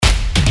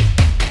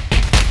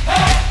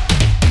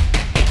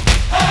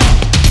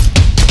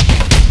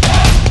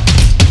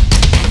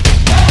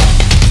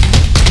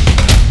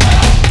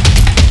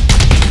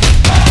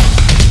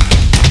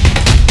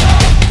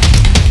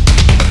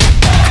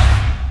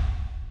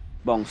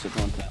bounce it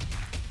on top.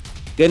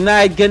 Good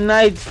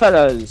night,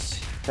 fellas.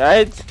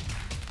 Right?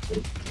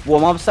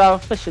 Warm-ups are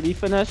officially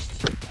finished.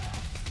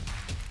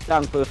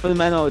 Thankful for the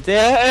men out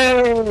there.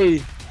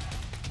 Hey!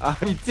 A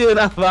return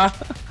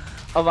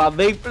of a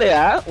big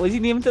player. What's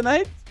his name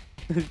tonight?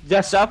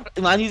 Just up.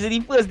 Man, using the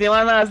first name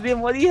and last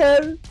name. What the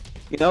hell?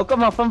 You know,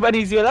 come up from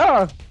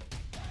Venezuela.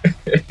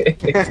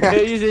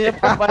 You're using your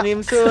proper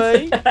name,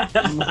 so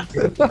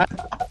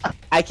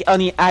I can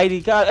only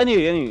ID card.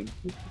 Anyway.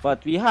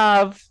 But we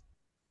have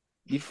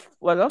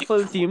a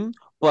full team,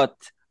 but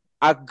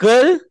a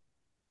good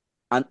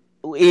and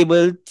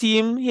able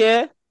team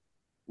here.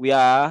 We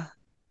are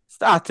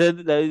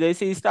started. They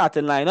say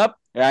starting lineup,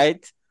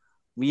 right?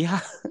 We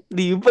have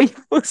Liu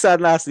first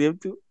and last name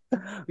too.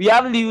 We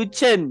have Liu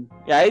Chen,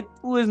 right?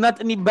 Who is not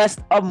in the best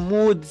of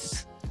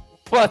moods,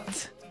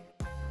 but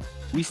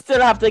we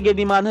still have to give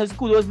the man his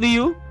kudos,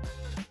 Liu.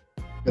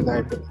 Good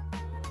night.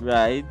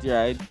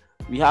 Right.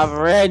 We have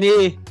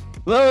Rennie.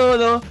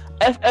 No.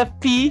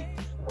 FFP.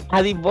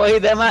 And the boy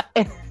them at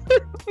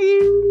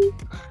FFP.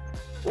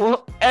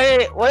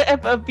 Hey, what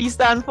FFP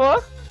stand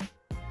for?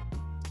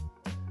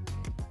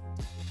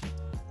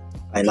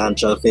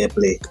 Financial fair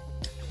play.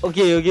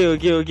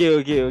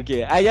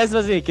 Okay. I just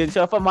was making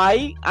sure for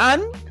my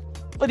and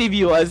for the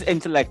viewers'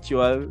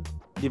 intellectual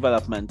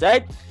development,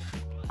 right?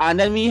 And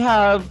then we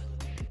have,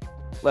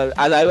 well,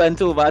 as I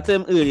went over to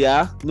him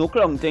earlier, no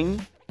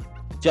clownting,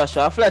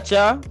 Joshua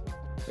Fletcher,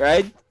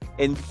 right?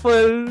 In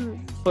full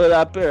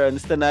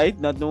appearance tonight,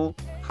 not no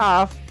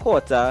half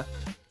quarter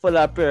full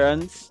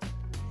appearance.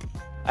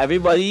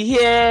 Everybody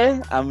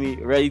here, and we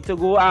ready to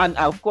go. And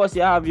of course,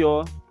 you have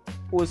your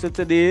host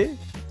today,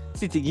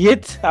 City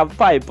Gate, have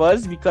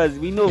pipers, because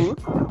we know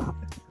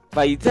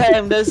by the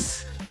time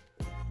this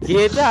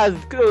gate has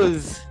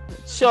closed,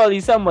 surely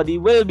somebody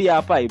will be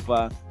a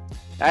piper.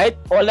 Right?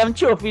 All them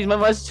trophies, man,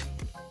 must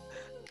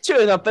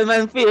churn up in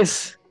my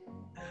face.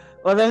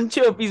 All them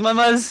trophies, man,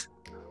 must.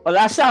 All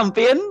that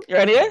champagne, you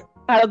ready?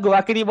 I'll go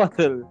back in the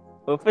bottle.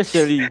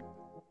 Officially.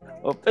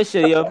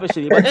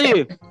 But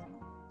anyway,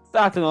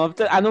 starting off,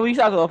 I know we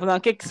started off on our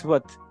kicks,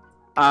 but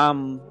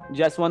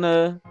just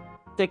wanna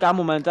take a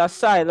moment of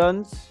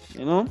silence,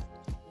 you know,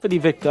 for the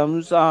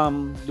victims,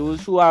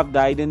 those who have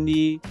died in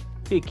the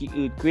Turkey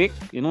earthquake,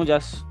 you know,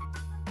 just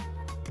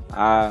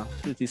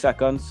 30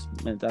 seconds,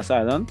 minute of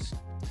silence.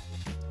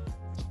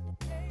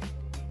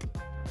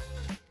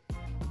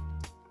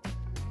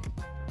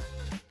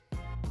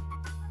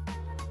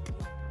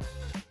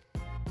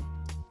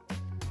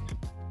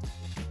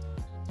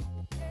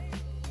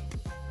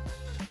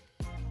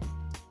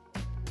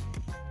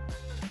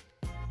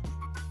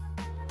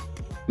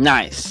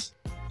 Nice.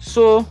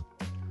 So,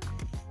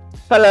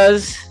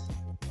 fellas,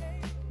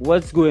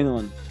 what's going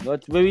on? Where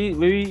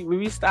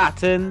we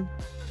starting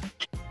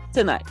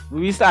tonight?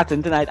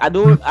 I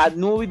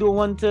know we don't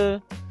want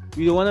to.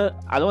 I don't want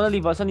to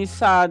leave us on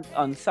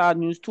sad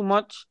news too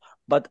much.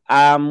 But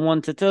I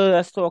wanted to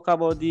let's talk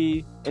about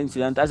the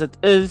incident as it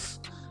is.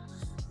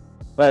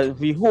 Well,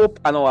 we hope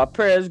and our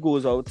prayers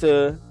goes out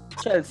to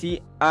Chelsea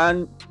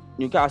and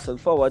Newcastle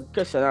forward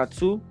Christian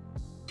Atsu.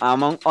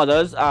 Among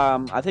others,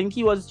 I think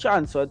he was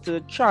transferred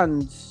to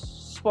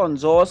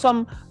Sponsor or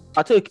some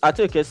a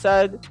Turkish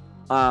side.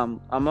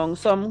 Among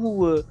some who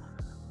were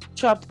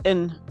trapped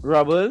in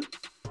rubble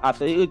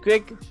after the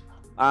earthquake.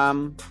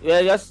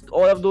 Just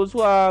all of those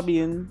who are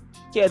being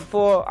cared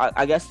for.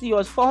 I guess he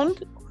was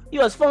found.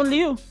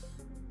 Leo.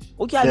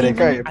 Okay, Yeah, they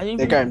carry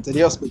him to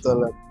the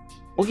hospital.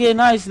 Okay,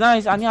 nice.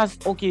 And he has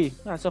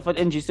suffered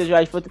injuries to his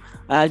right foot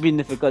and has been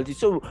difficulty.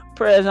 So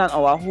prayers and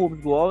our hopes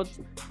go out.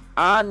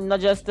 And not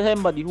just to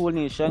him, but the whole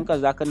nation, because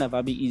that can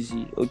never be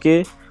easy.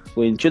 Okay,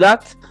 going through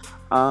that.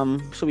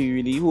 So we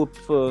really hope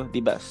for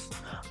the best.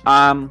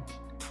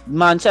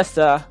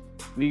 Manchester,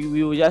 we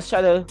will just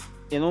try to,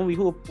 we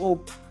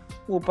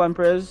hope and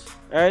prayers,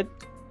 right?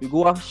 We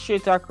go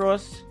straight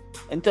across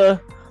into,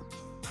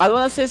 I don't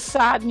want to say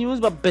sad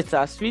news, but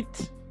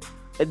bittersweet.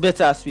 It's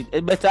bittersweet.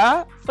 It's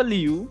bitter for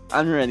Liu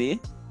and Rennie,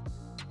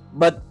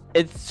 but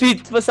it's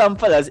sweet for some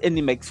fellas in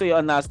the mix. So you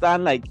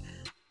understand, like,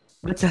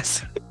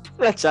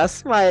 Fletcher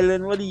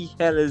smiling. What the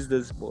hell is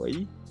this,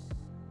 boy?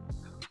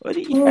 What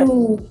the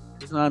hell?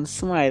 This man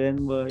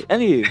smiling, boy.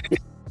 Anyway,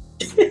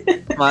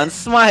 man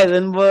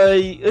smiling,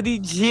 boy. What the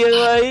jail,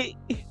 boy?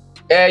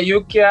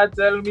 You can't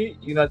tell me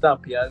you're not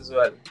happy as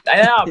well. I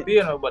am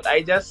happy, but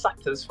I just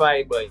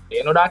satisfied, boy.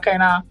 That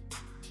kind of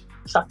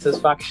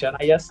satisfaction.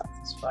 I just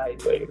satisfied,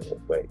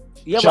 boy.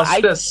 Yeah,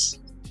 justice.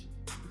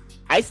 but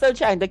I still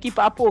trying to keep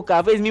a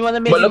poker face. Me want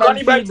to make but look on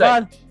the bright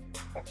side.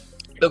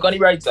 Look on the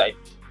bright side.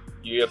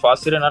 UEFA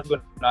still not going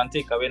to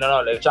take away none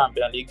of the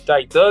Champions League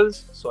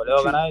titles, so they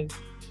organize.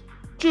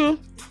 True.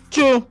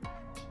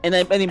 And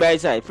then any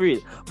bright side,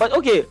 free. But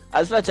okay,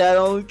 as much as I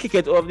don't kick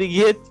it off the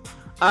gate,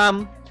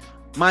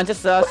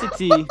 Manchester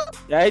City,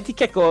 right? He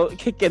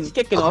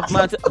kicking off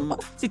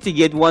City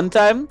gate one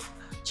time,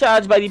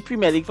 charged by the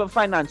Premier League for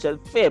financial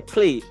fair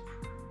play.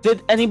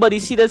 Did anybody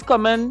see this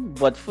coming?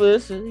 But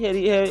first,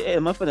 here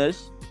I'm finish.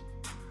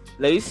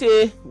 Let me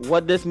say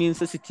what this means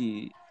to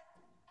City.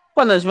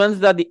 punishments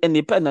that the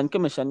independent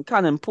commission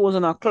can impose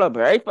on a club,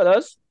 right,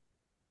 fellas?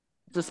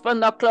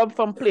 Suspend a club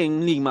from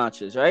playing league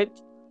matches, right?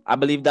 I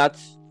believe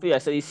that's for the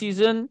rest of the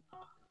season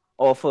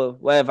or for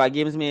whatever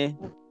games may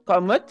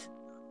come with.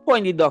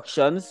 Point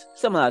deductions,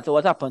 similar to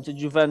what happened to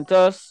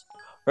Juventus.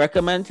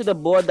 Recommend to the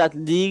board that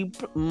league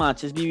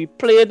matches be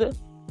replayed.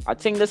 I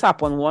think this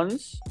happened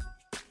once.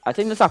 I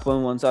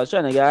was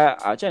trying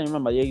to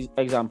remember the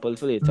example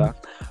for later.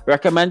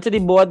 Recommend to the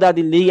board that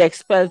the league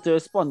expels the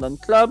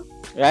respondent club,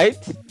 right?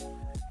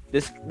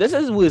 This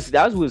is worst.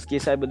 That's worst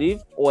case, I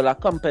believe. Or a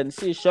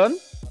compensation,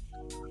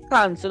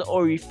 cancel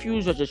or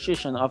refuse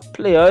registration of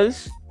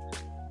players.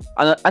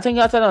 And I think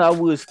that's another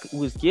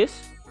worst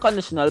case.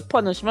 Conditional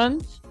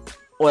punishment,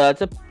 or that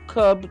the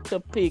club to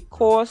pay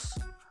costs,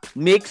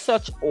 make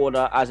such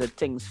order as it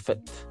thinks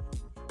fit.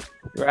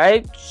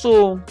 Right?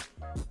 So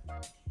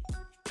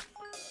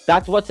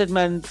that's what it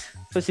meant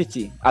for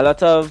City. A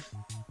lot of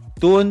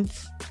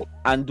don'ts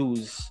and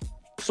do's.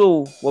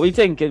 So what we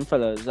thinking,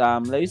 fellas?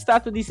 Let's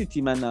start with the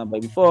City man now,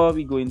 but before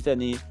we go into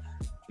any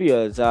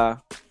players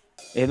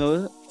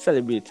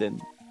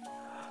celebrating.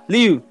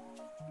 Liu,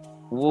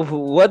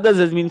 what does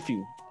it mean for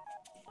you?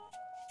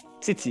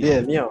 City.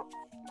 Yeah, me.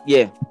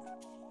 Yeah.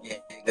 Yeah,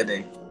 good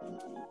day.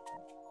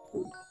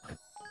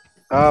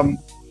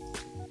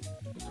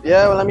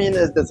 Yeah, well, I mean,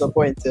 it's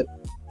disappointing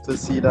to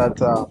see that,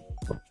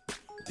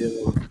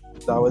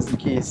 that was the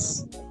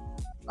case.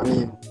 I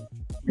mean,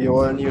 we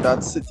all knew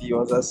that City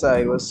was a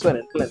side was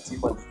spending plenty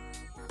of money.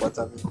 But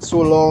I mean,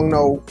 so long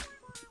now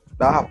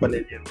that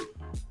happening,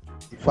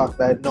 the fact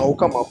that it now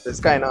come up is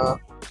kind of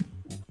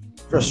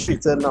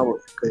frustrating now.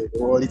 Okay?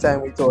 All the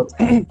time we thought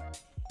they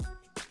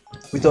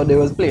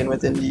was playing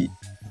within the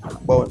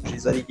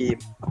boundaries of the game.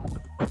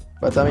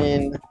 But I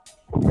mean,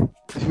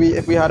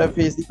 if we had to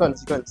face the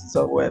consequences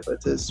of whatever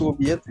it is, so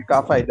be it. We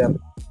can't fight them.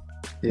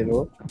 At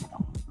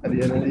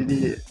the end of the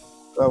day,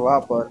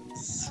 what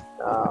happens?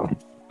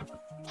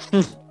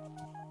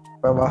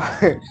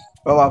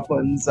 What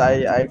happens?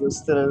 I will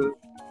still.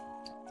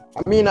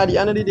 I mean, at the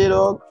end of the day,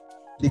 dog,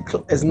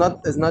 it's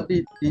not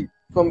the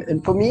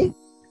for me,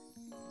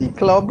 the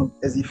club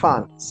is the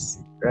fans,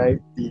 right?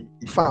 The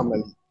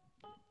family.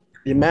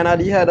 The men at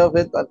the head of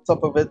it, at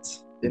top of it,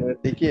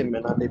 they came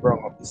in and they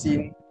brought up the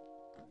scene.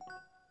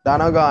 They're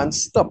not going to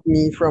stop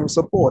me from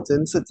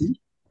supporting City.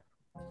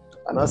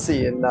 I'm not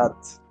saying that,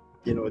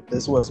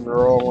 this wasn't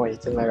wrong or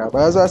anything like that.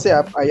 But as I say,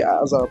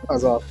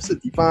 as a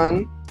City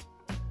fan,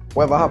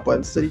 whatever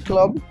happens to the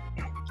club,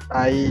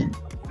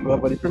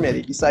 whatever the Premier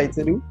League decides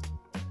to do,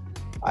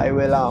 I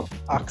will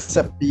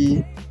accept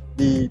the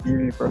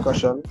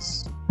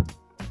repercussions.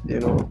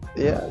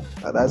 Yeah,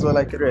 that's what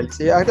I can really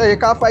say. You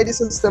can't fight the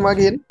system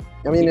again.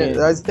 I mean,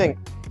 that's the thing.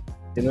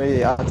 You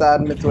have to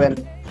admit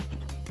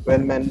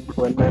when men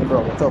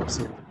brought it up.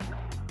 So.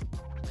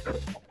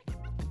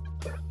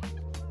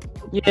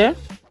 Yeah.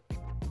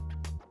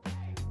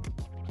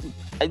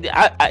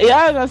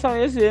 Yeah, that's what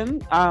you're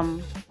saying.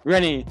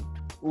 Rennie,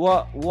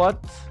 what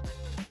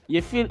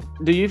you feel?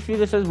 Do you feel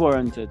this is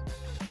warranted?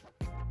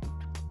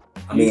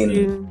 I mean,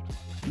 you feel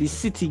the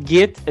City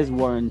gate is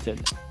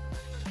warranted?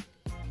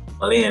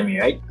 Well, you hear me,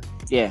 right?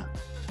 Yeah.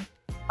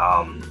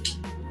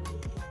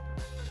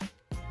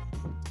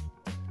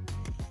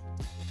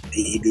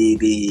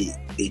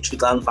 The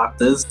truth and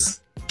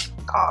factors,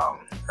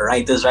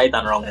 right is right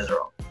and wrong is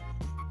wrong.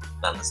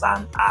 You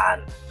understand?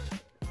 And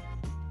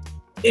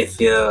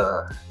if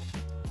you're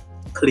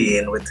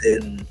playing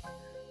within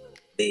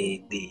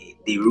the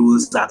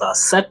rules that are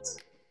set,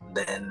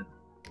 then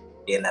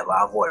you never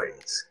have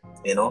worries,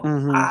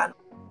 Mm-hmm. And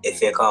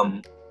if you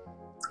come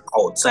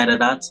outside of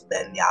that,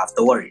 then you have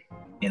to worry,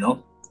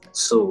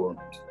 So,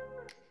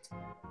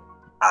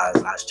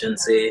 as Chin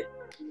say,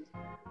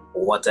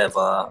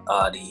 whatever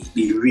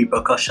the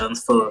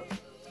repercussions for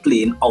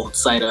playing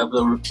outside of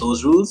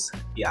those rules,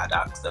 you had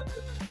to accept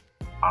it.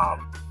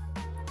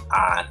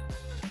 And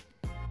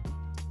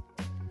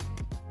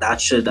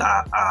that should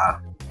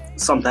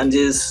sometimes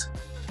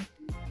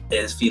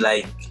is feel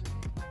like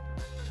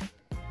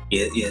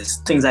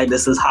things like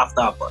this is half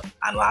the happen.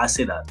 And when I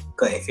say that,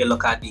 because if you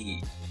look at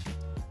the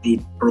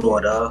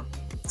broader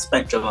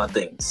spectrum of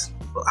things,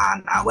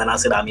 and when I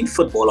say that, I mean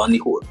football on the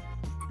whole,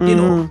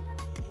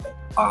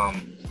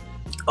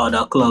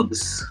 other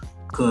clubs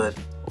could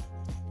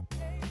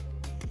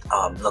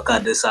look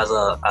at this as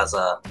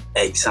a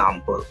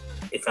example,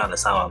 if you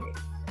understand what I mean.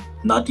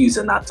 Not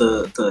using that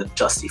to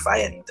justify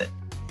anything.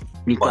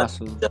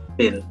 Newcastle. But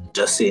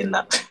just saying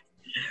that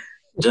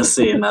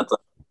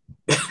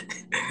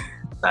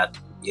that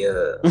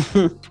you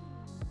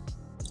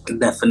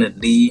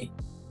definitely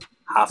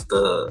have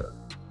to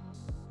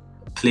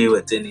play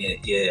within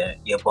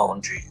your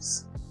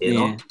boundaries, you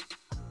know.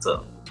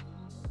 So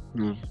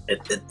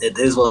it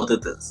is what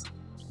it is.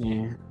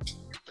 Yeah.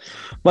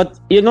 But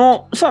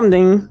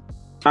something,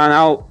 and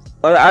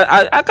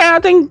I kind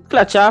of think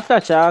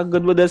Fletcher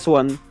good with this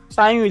one.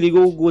 So I really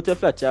go to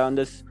Fletcher on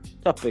this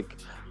topic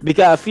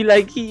because I feel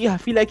like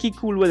he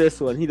cool with this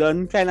one. He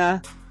done kind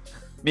of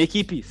make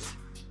it peace,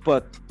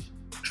 but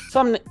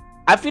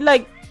I feel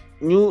like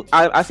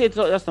I said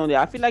just now there.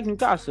 I feel like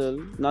Newcastle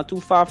not too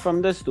far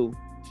from this too.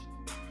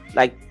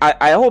 Like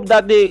I hope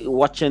that they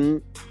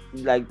watching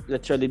like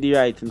literally the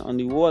writing on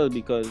the wall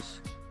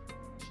because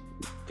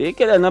they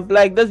could end up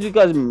like this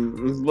because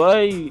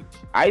boy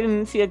I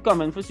didn't see it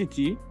coming for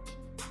City.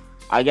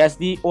 I guess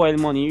the oil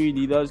money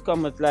really does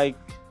come with like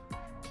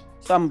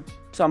some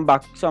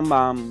let's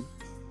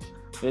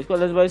call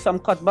this by some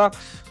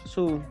cutbacks.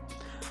 So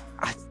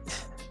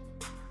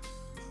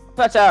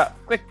Pacha,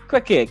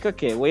 quick here.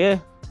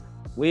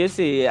 Where you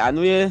say I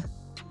know you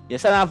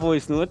sent a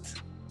voice note.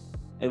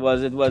 It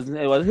was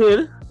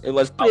heard. It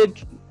was played.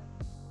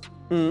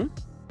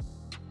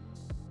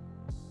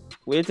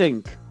 What do you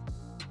think?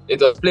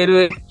 It was played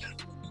with.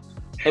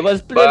 It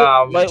was played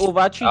by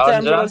over 3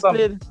 times. It was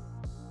played.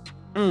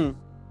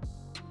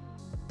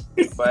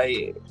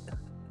 By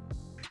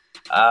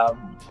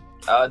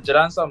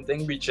 100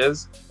 something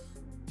breaches.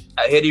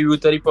 I heard the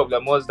root of the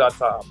problem was that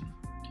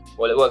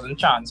it wasn't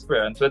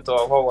transparent with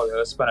how they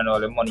were spending all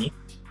the money.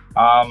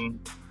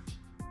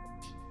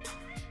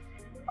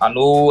 I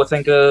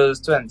think it was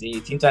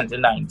 2018,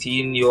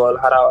 2019, you all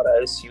had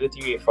our issue with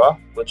UEFA,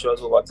 which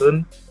was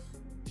overturned.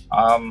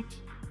 I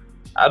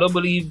don't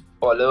believe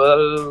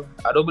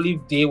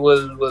they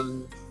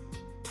will.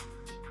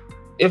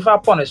 If a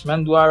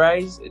punishment do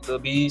arise, it will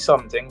be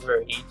something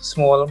very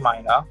small,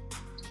 minor.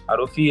 I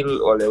don't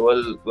feel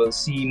Ole will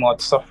see much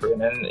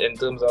suffering in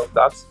terms of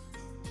that.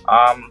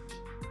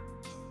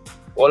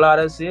 All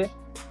I say,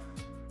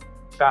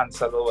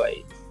 cancel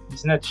away.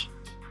 Snitch.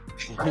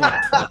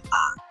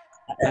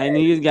 I knew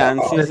he's gone.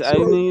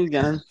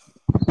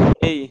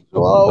 Hey.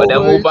 Wow, But then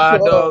move my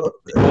back, dog.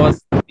 God.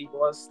 The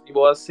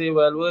boss say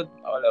well would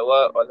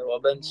all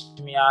bench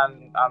me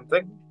and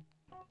think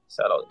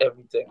sell out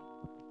everything.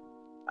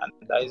 And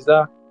that is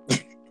that.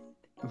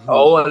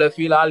 Oh, well, I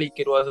feel like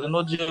it was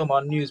no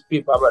German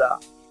newspaper, brother.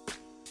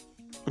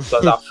 It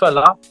was a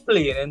fella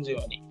playing in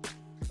Germany.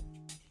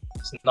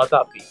 It's not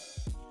happy.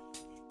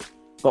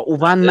 But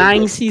over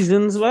 9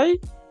 seasons, right?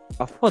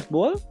 Of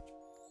football?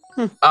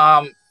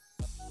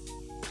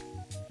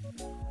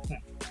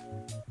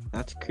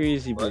 That's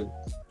crazy, bro.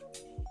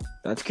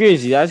 That's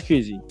crazy.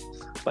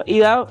 But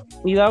either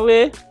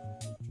way,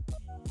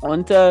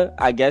 until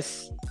I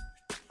guess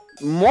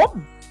more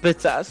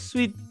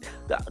bittersweet.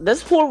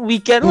 This whole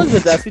weekend was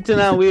bittersweet in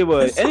a way,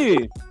 boy.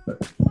 Anyway,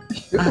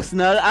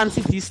 Arsenal and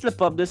City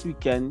slip up this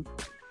weekend,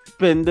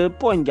 pin the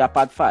point gap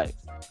at 5.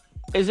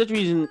 Is it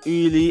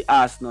really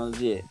Arsenal's?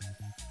 Yeah.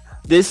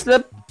 They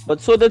slip, but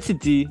so did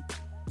City,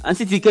 and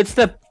City could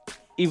slip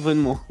even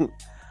more.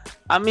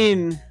 I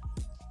mean,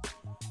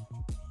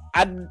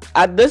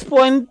 at this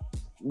point,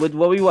 with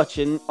what we're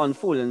watching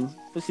unfolding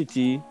for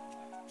City,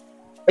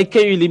 it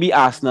can really be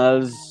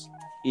Arsenal's.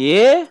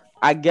 Yeah,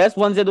 I guess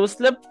once they don't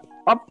slip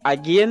up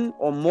again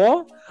or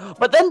more.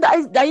 But then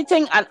that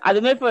thing, and I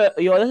don't know if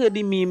you all heard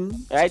the meme,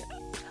 right?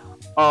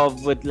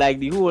 Of with like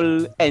the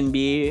whole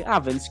NBA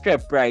having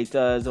script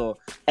writers or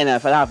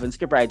NFL having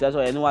script writers,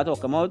 or you know what I'm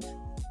talking about?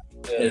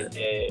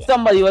 Yeah.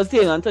 Somebody was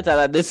saying on Twitter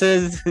that this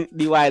is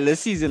the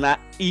wildest season at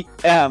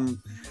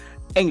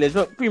English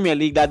Premier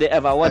League that they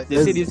ever watched.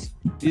 They say this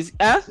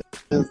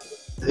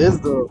It's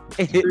though.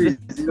 Crazy,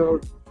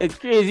 it's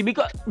crazy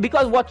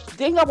because what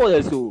think about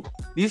it too.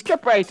 The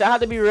script writer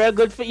had to be real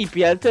good for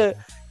EPL to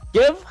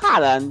give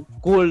Haaland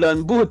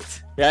golden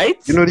boot,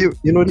 right? You know the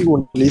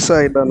only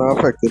side that not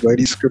affected by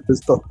the script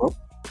is Tottenham.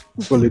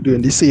 Well, they're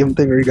doing the same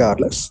thing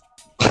regardless.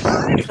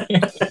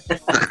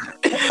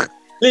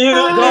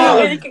 That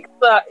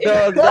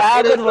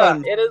good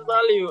one. It is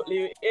all you.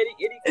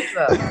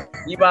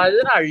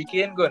 Imagine Harry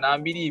Kane going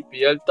and be the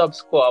EPL top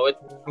scorer with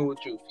no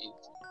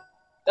trophies.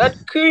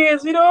 That's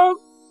crazy, dog.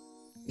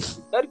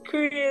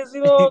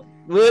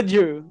 Would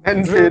you?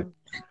 And then,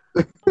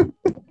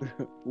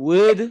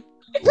 Would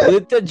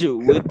to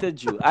you.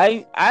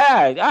 I.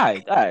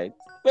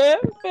 Fair.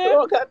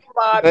 Dog, that's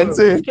mad. and bro.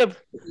 say,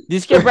 The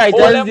script All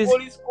writers them this.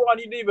 goals scored,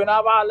 you even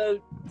have all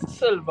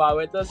silver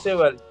with us. Say,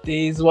 well,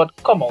 this is what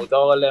come out of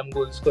all them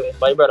goals scored,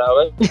 my brother.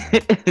 Right?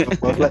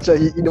 well, Fletcher,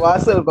 he don't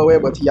have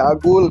silverware, but he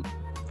have goal.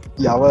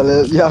 He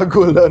have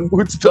golden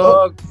boots,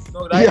 dog.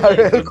 Dog, Yeah,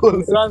 that's real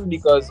goal. sense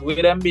because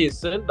with them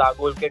basing, that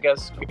goal can get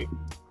scraped.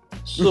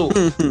 So,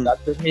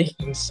 that's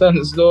making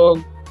sense,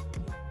 dog.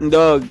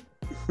 Dog.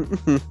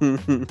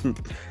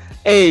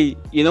 Hey,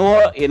 you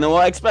know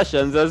what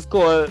expressions is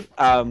called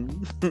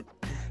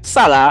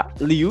Salah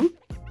Liu?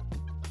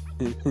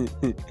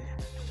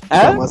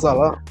 Huh?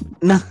 Masala.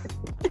 No.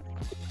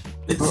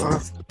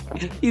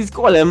 He's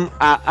called him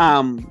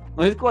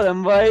he's called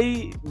him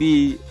by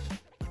the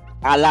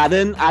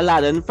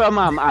Aladdin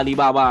from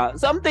Alibaba.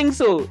 Something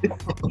so.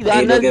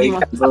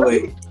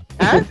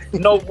 Huh?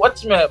 No,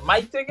 watch me.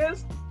 My thing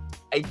is,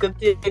 I could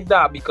take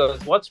that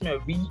because watch me.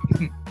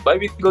 But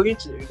we go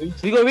reach it.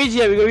 We go reach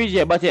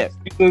here, but yeah.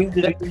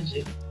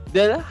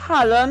 Then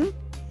Haaland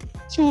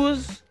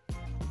choose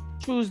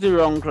the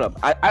wrong club.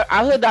 I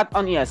heard that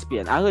on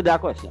ESPN. I heard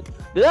that question.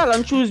 Did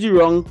Haaland choose the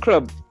wrong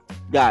club,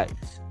 guys?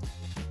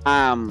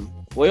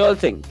 What y'all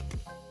think?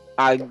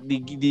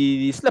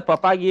 The slip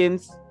up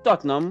against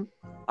Tottenham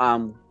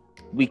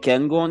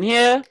weekend going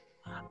here.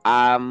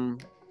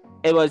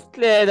 It was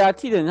clear that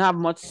he didn't have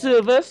much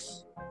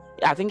service.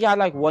 I think he had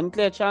like one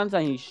clear chance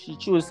and he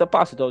chose to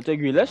pass it out to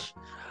Grealish.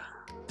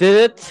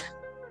 Did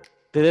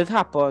it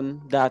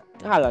happen that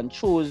Haaland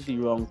chose the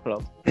wrong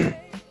club?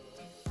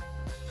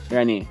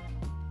 Rennie?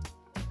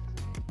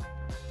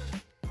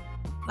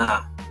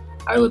 Nah,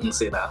 I wouldn't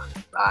say that.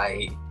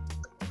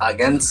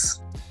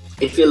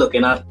 If you're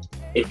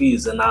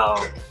using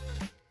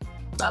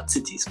that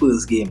City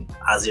Spurs game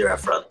as your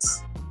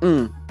reference,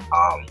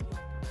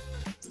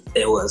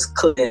 it was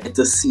clear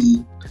to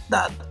see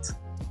that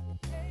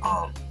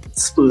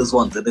Spurs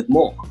wanted it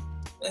more.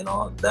 You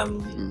know,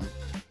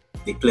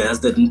 the players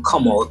didn't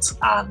come out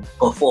and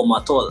perform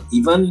at all.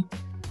 Even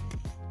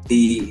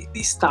the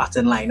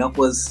starting lineup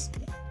was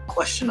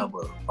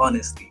questionable,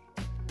 honestly.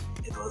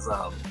 It was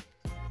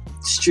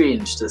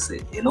strange to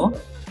say, you know?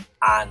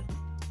 And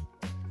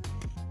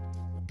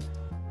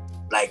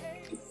like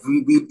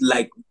we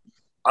like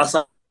us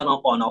on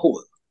a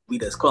whole, we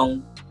just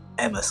clung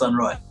Emerson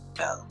Royal.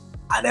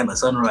 And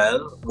Emerson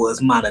Royal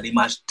was man of the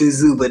match,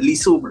 deservedly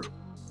so, bro.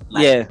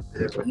 Like, yeah.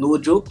 No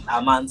joke,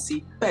 a man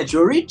see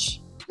Pedro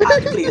Rich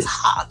and plays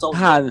heart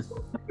out.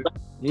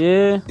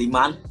 Yeah. The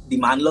man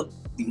look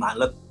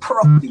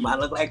prop. The man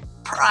look like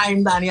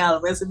prime Daniel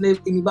Alves in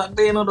the back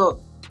there, you know,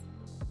 dog.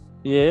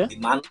 Yeah. The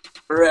man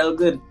real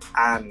good.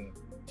 And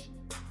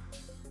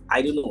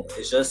I don't know,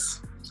 it's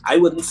just I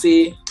wouldn't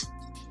say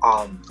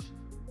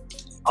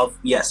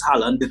yes,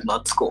 Haaland did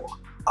not score.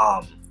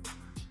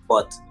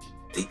 But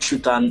the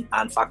truth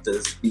and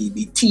factors,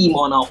 the team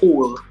on a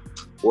whole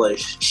was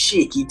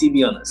shaky, to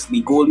be honest.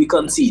 The goal we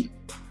conceded,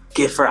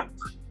 gift wrap.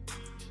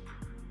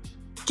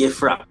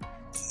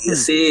 You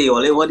say,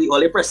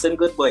 all pressing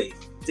good boy,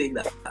 take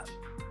that.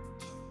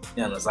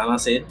 You understand what I'm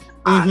saying?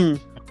 And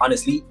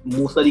honestly,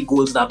 most of the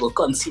goals that were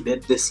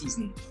conceded this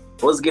season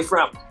was gift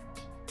wrap.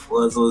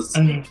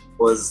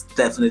 Was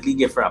definitely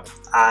gift wrap.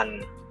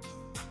 And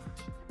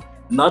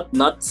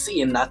not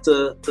saying that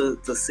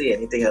to say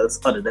anything else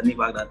other than the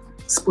fact that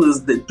Spurs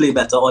did play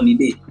better on the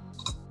day.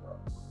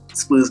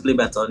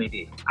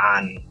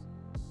 And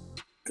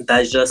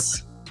that's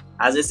just,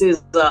 as I say,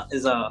 is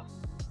a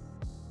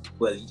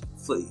well,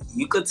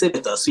 you could say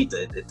bittersweet.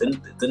 It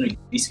didn't really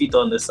sweet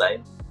on the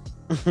side,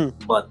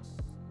 but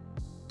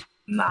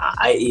nah,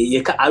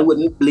 I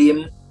wouldn't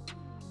blame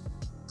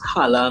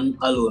Haaland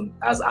alone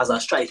as a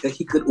striker.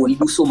 He could only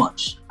do so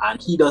much,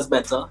 and he does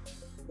better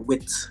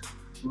with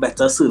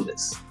better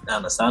service. You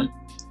understand?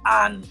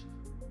 And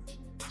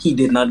he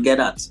did not get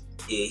that.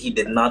 He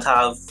did not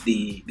have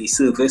the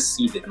service.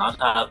 He did not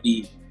have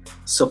the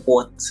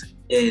support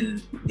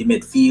in the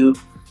midfield.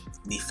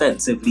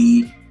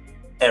 Defensively,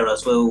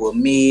 errors were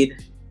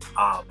made.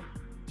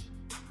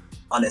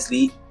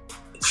 Honestly,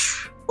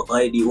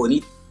 the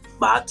only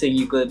bad thing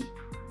you could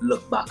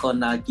look back on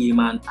that game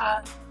and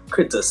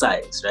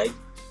criticize, right,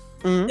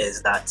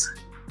 is that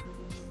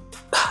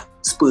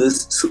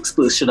Spurs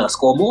should have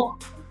scored more.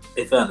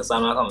 If you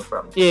understand where I'm coming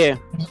from. Yeah.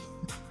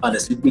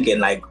 Honestly speaking,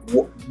 like,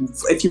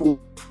 if you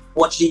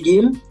watch the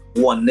game,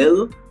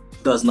 1-0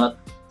 does not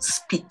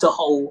speak to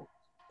how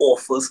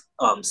awful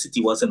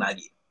City was in that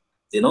game.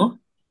 You know?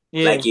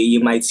 Yeah. Like,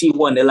 you might see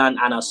 1-0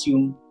 and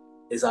assume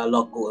it's a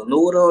luck goal.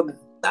 No, dog.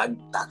 That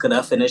could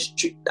have finished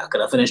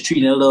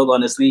 3-0, dog,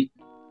 honestly.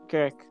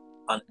 Correct.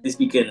 Honestly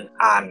speaking,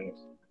 and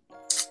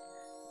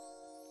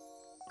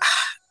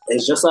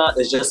it's just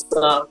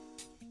a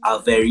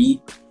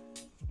very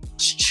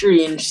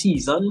strange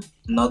season,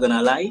 not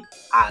gonna lie.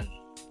 And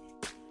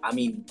I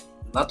mean,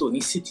 not only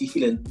City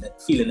feeling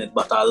it,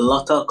 but a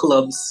lot of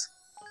clubs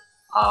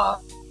are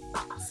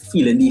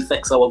feeling the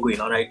effects of what's going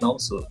on right now.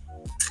 So,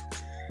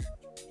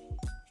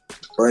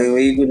 where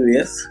you good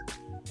with?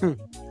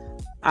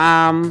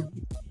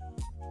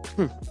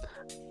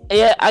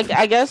 Yeah,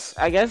 I guess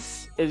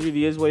it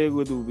really is what you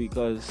go do,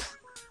 because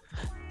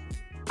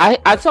I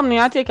something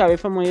I take away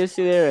from what you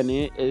say there,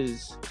 Rennie,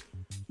 is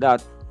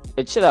that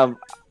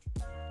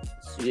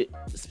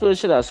Spurs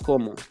should have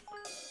scored more,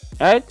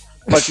 right?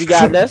 But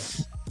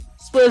regardless,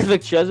 Spurs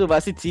victories over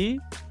City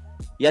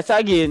yet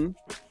again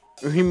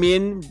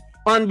remain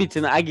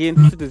unbeaten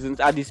against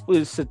citizens at the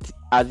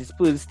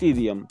Spurs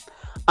Stadium.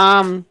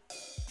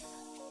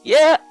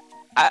 Yeah,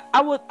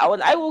 I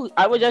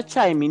would just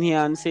chime in here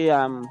and say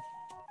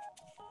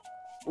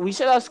we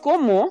should have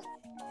scored more,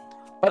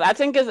 but I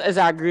think it's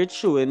a great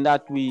showing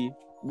that we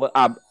were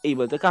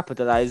able to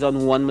capitalize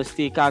on one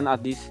mistake and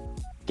at least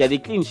get the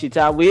clean sheet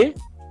away.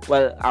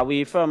 Well,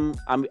 away from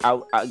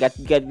get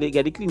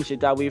the clean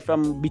sheet away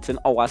from beating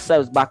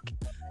ourselves back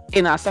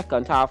in our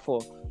second half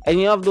or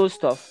any of those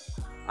stuff.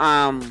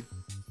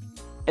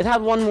 It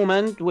had one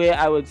moment where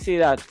I would say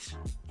that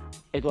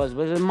it was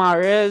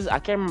Mahrez, I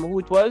can't remember who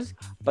it was,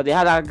 but they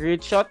had a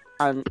great shot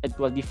and it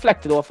was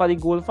deflected off of the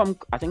goal from,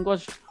 I think it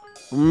was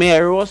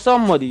Mero or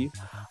somebody.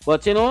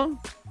 But you know,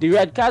 the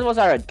red card was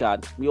a red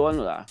card. We all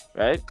know that,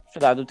 right?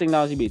 So I don't think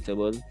that was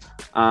debatable.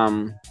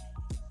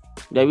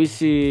 Then we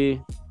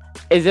see,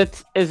 is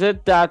it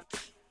that,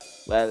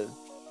 well,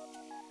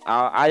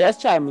 I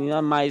just chime in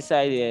on my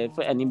side here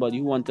for anybody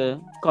who want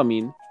to come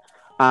in.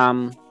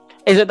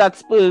 Is it that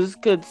Spurs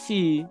could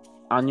see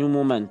a new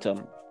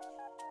momentum?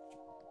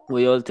 What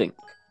you all think?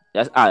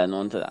 Just adding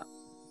on to that.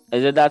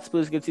 Is it that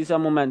Spurs could see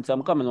some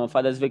momentum coming on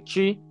for this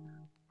victory?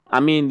 I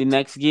mean, the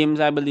next games,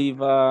 I believe.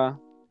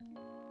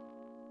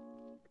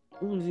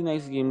 Who's the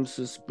next games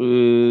to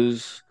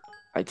Spurs?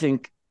 I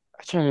think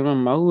I trying to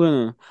remember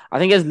who. I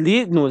think it's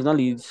Leeds. No, it's not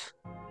Leeds.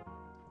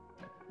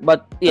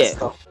 But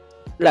yeah,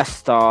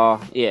 Leicester.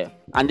 Yeah,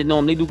 and they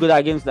normally do good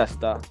against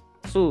Leicester.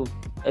 So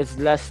it's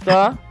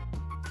Leicester.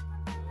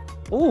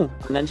 Oh,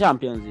 and then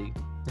Champions League.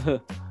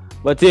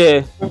 But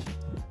yeah,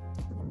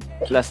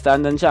 Leicester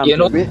and then Champions. You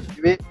know,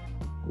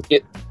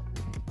 Wait.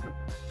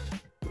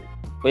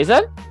 What is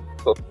that?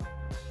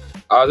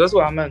 I just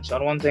want to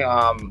mention one thing.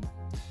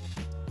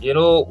 You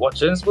know,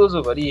 watching Spurs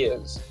over the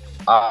years,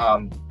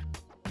 I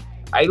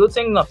don't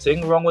think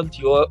nothing wrong with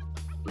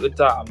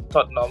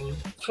Tottenham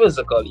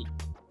physically.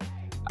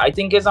 I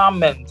think it's a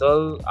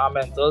mental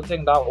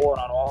thing, that on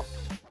and off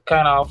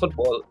kind of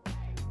football.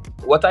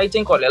 What I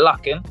think they're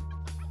lacking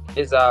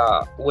is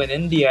a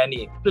winning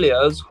DNA.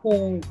 Players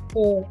who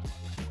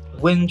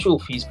win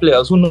trophies,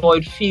 players who know how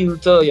it feels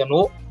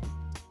to,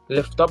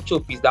 lift up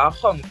trophies. That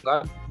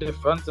hunger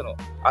different,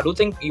 I don't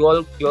think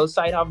your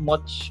side have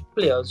much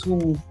players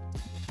who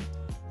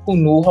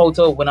know how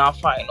to win a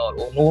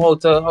final or know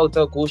how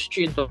to go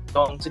straight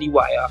down to the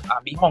wire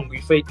and be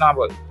hungry for it now,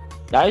 boy.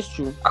 That is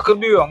true. I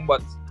could be wrong,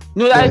 but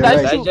no,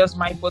 that's true. just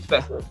my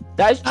perspective.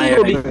 That's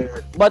true.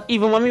 But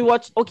even when we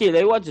watch,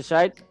 they watch this,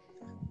 right?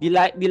 The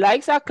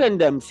likes are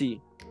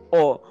Dempsey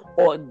or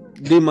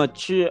the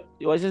mature,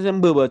 what's his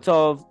name,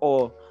 Berbatov,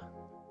 or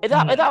it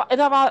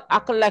have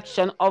a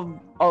collection of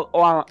or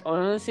I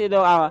want to say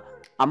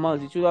a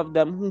multitude of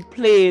them who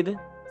played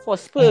for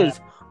Spurs,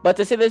 but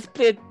to say they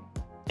played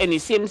in the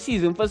same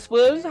season for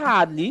Spurs,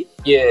 hardly.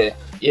 Yeah.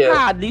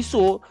 Hardly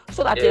so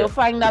that they'll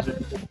find that.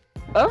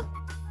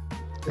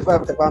 If I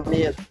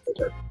may,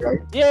 right?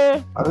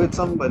 Yeah. I heard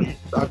somebody.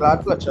 I'm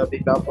glad Fletcher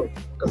picked that point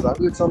because I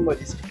heard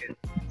somebody speaking.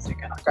 I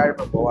can't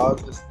remember what I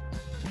was listening.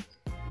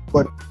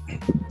 But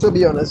to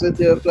be honest with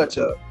you,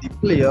 Fletcher, the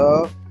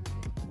player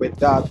with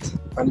that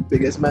and the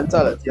biggest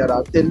mentality of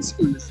that in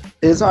schools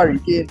is Harry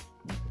Kane.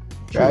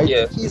 Right?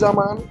 Yeah. He's a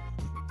man,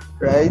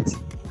 right?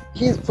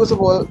 He's first of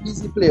all,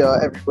 he's the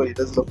player everybody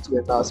does look to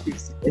in our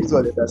space. He's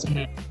one of the best,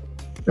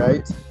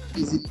 right?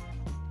 He's the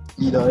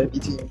leader of the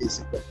team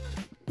basically.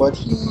 But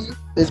he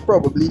is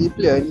probably the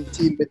player in the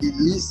team with the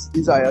least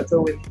desire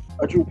to win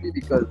a trophy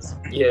because,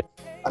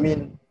 I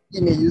mean,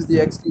 he may use the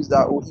excuse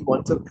that he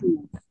wants to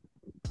prove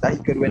that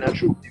he could win a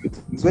trophy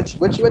with teams,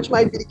 which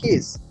might be the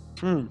case.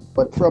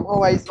 But from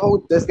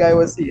how this guy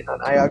was saying,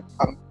 and I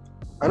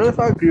don't know if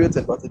I agree with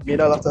it, but it made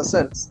a lot of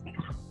sense.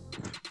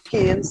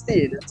 Kane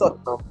staying in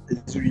Tottenham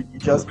is really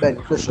just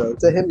beneficial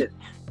to him.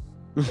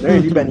 It's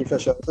really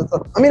beneficial to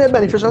Tottenham. I mean, it's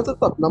beneficial to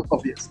Tottenham,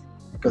 obviously,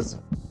 because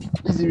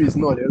he's the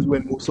reason all they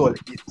win more solid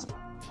games.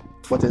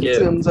 But in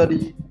terms of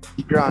the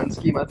grand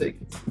scheme of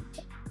things,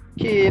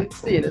 Kane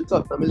staying in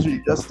Tottenham is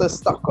really just to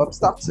stack up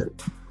stats.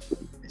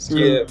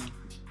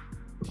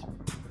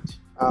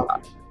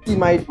 He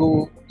might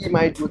go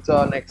to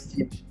our next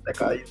team, like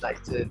a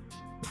United,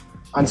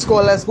 and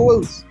score less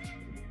goals.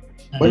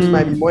 But he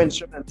might be more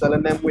instrumental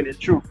in them winning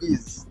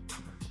trophies.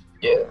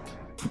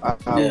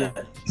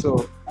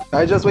 So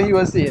that's just what he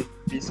was saying,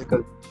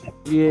 basically.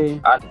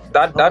 And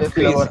that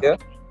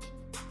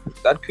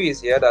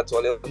crazy, that's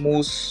all the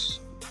most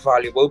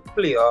valuable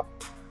player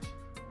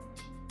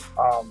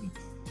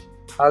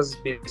has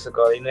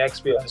basically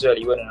experience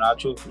really winning a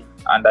trophy,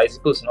 and that is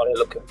the person they're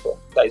looking for.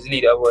 That is the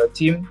leader of a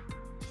team.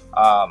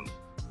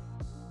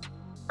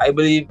 I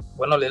believe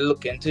when they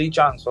look into the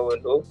transfer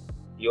window,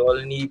 you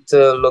all need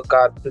to look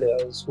at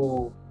players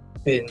who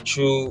been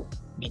through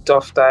the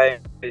tough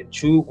time, been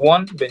through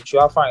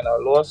a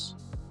final loss,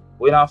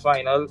 win a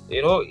final.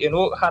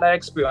 Had an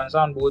experience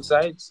on both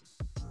sides.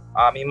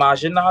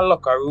 Imagine a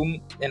locker room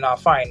in a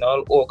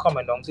final or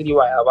coming down to the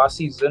wire of a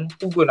season,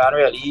 who gonna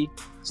really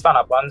stand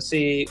up and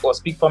say or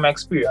speak from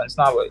experience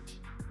now, boy.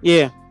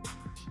 Yeah.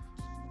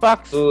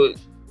 Facts. So,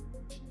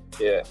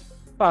 yeah.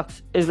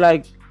 Facts. It's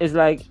like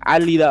a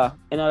leader.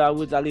 In other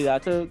words, a leader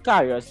to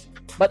carry us.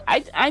 But I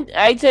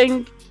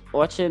think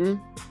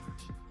watching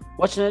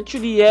it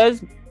through the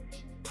years,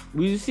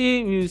 we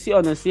see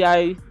honestly,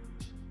 I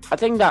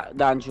think that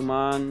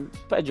Danjuman,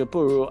 Pedro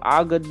Porro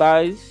are good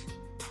buys.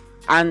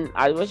 And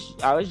I was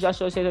just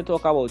so to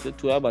talk about it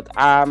too, but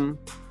I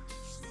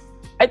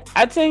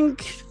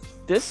think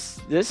this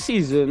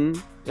season,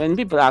 when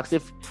people ask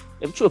if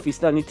trophies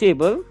still on the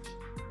table,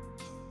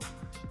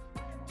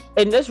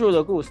 in this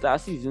roller coaster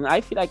season,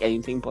 I feel like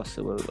anything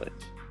possible.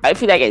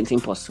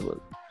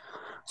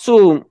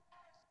 So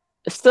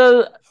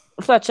still,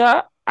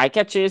 Fletcher, I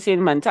catch you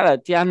saying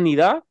mentality and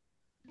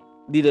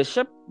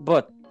leadership,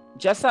 but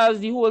just as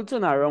the whole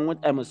turnaround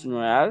with Emerson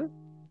Royal,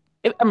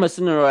 if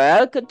Emerson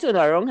Royal could turn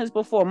around his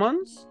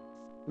performance,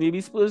 maybe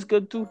Spurs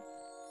could too.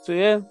 So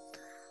yeah,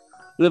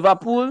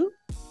 Liverpool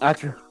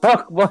at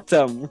rock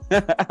bottom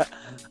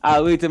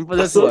are waiting for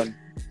this one.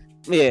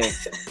 Yeah.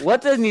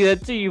 What is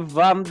needed to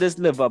revamp this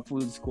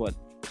Liverpool squad?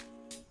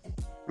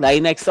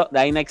 The next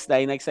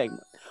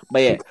segment.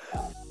 But yeah.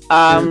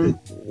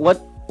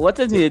 What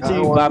is needed to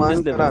revamp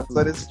this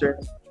Liverpool?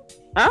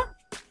 Huh?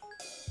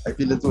 I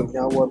feel it's only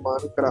one man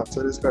who can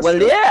answer this question.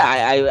 Well,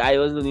 yeah, I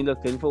was only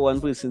looking for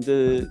one person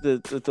to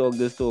talk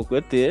this talk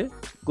with. Yeah,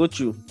 go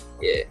through.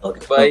 Yeah,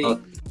 but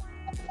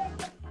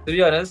to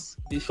be honest,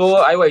 before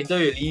I went to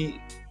really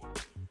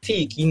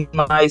taking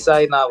my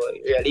side now,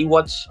 really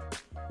watch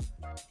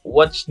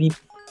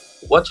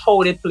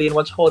how they play,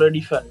 watch how they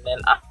defend,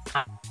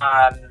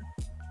 and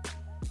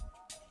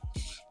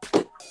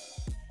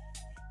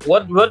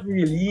what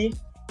really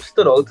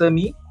stood out to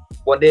me,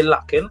 what they're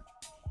lacking.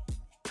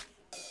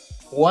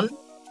 One,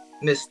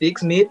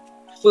 mistakes made.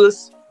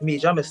 First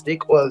major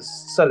mistake was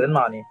selling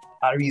Mane,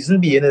 and reason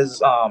being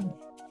is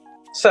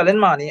selling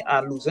Mane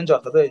and losing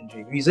Jota to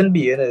injury. Reason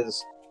being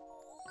is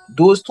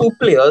those two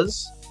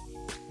players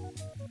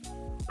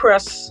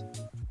press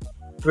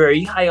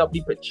very high up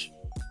the pitch,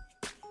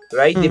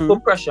 right? They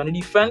put pressure on the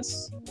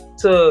defense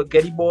to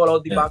get the ball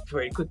out the back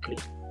very quickly.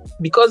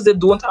 Because they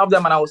don't have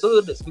them, and I also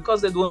heard this,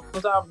 because they don't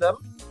have them,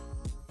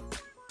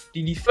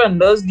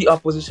 the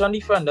opposition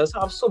defenders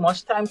have so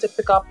much time to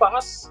pick up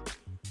pass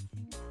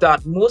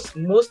that most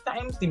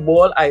times the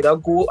ball either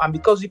go, and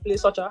because we play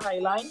such a high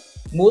line,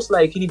 most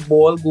likely the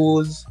ball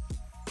goes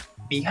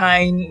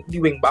behind the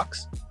wing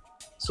backs.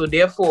 So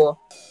therefore,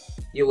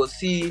 you will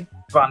see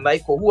Van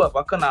Dijk or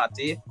whoever,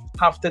 Konate,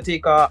 have to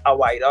take a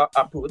wider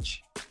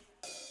approach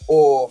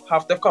or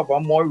have to cover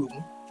more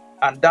room.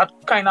 And that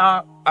kind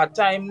of, at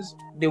times,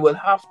 they will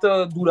have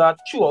to do that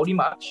throughout the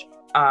match.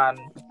 And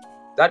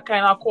that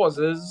kind of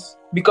causes,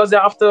 because they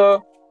have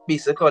to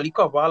basically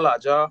cover a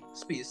larger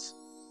space,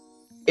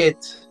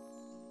 it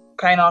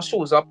kind of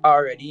shows up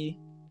already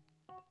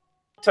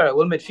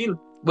terrible midfield,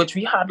 which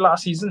we had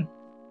last season.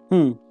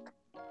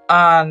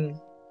 And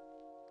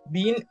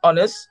being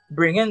honest,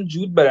 bringing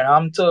Jude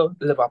Bellingham to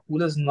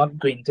Liverpool is not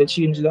going to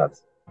change that.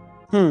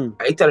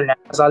 I tell you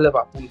as a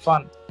Liverpool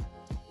fan,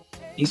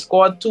 he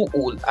scored too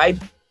old. I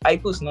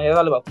personally, as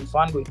a Liverpool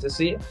fan, going to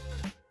say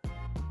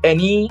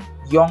any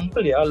young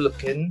player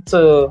looking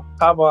to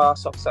have a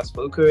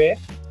successful career,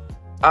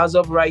 as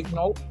of right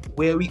now,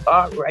 where we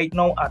are right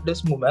now at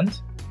this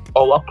moment,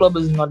 our club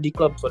is not the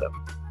club for them.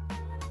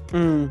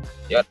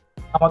 Yeah,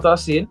 what I'm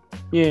saying?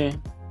 Yeah.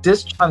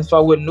 This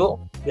transfer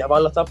window, we have a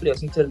lot of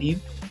players need to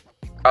leave.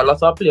 A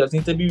lot of players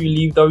need to be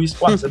relieved of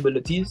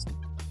responsibilities.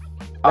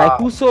 Like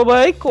who so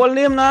boy? Call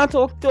him now,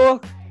 talk.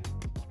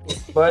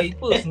 But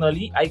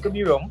personally, I could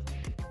be wrong.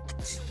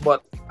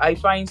 But I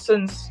find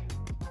since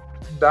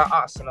the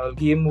Arsenal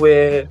game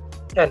where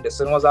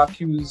Henderson was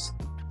accused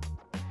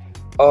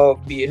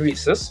of being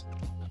racist,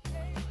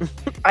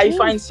 I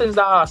find since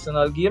the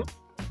Arsenal game,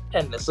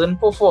 Henderson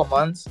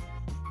performance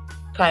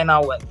kind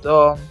of went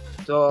down.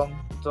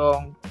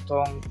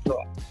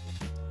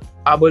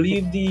 I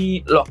believe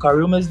the locker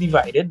room is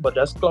divided, but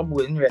this club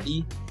wouldn't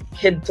really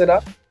hint to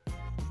that.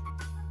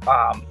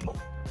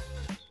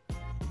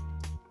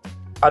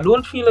 I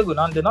don't feel like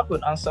they're not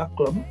going to answer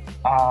club.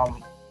 I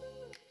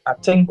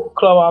think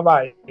club have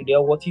an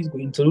idea what he's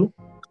going to do.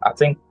 I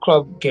think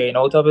club getting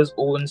out of his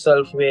own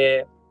self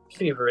where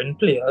favouring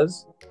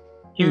players.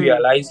 He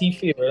realized he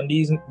favouring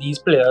these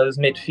players,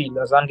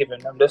 midfielders, and giving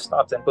them the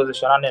starting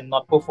position, and they're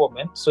not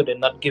performing, so they're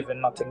not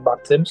giving nothing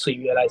back to him. So he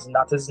realizing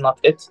that is not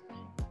it.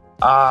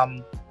 At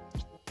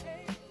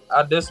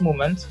this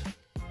moment,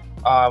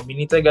 we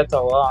need to get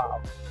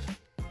our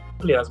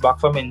players back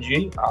from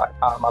injury.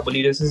 I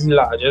believe this is the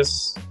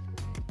largest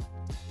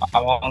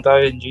amount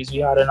of injuries we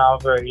had in a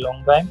very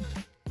long time.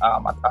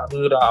 I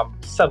heard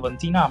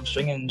 17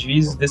 hamstring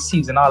injuries this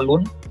season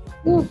alone.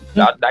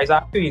 That is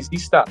a crazy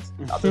stat.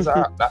 That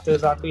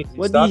is a crazy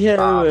what stat. The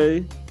hell,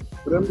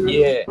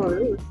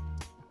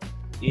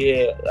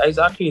 yeah, that is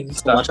a crazy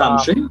stat. Much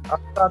hamstring?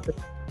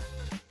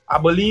 I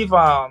believe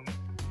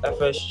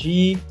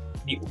FSG,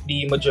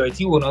 the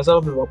majority owners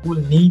of Liverpool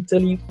need to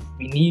leave.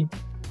 We need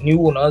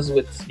new owners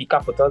with the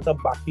capital to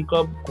back the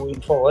club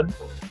going forward.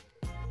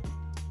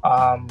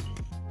 That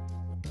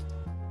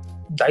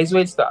is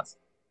where it starts.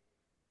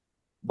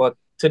 But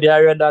today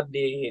I read that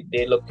they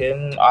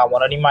looking,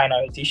 one of the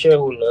minority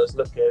shareholders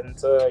looking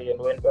to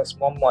invest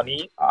more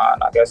money,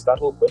 and I guess that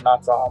hoping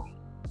that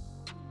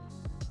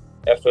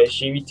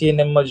FSG retain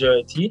the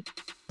majority,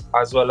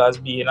 as well as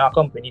being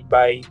accompanied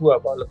by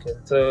whoever looking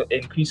to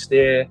increase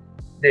their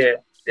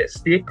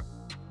stake.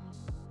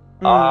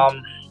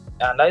 And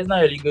that is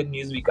not really good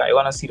news because I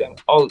want to see them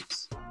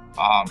out.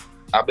 I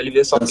believe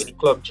there's something in the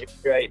club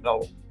right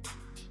now.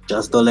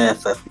 Just don't let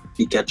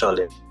FFP catch all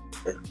it.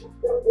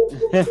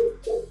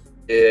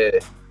 Yeah.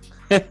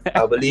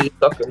 I believe it's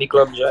something in the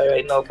club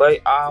right now,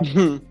 but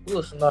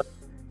not.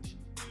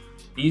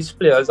 These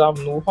players have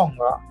no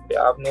hunger, they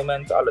have no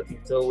mentality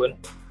to win,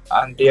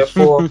 and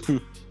therefore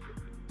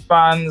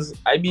fans,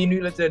 I mean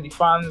related the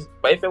fans,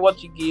 but if I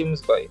watch the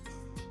games, but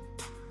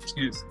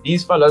excuse.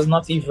 These fellas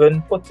not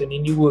even putting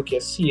in the work.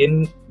 You're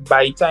seeing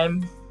by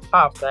time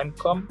halftime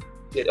come,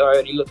 they're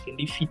already looking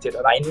defeated.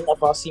 And I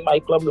never see my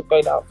club look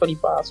like that for the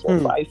past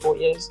 4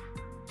 years.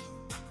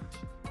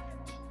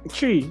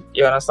 True.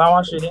 You understand what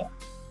I'm saying?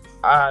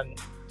 And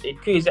it's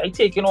crazy. I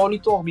taking all the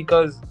talk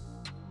because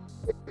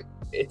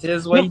it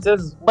is what it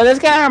is. But this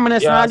guy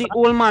reminiscent Yeah, of the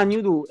old man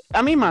you do.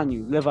 I mean man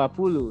you,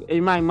 Liverpool.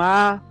 In my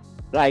ma,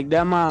 like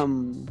them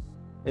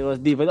it was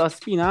David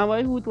Ospina,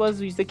 boy, who it was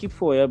we used to keep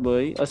for you,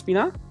 boy.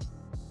 Ospina?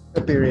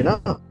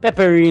 Peperina.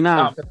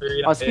 Pepperina.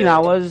 Pepperina.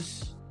 Ospina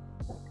was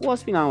who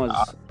Ospina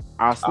was?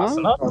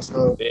 Arsenal?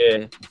 Arsenal.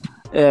 Yeah.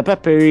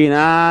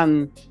 Pepperina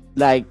and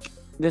like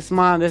this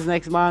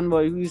next man,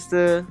 boy, who used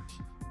to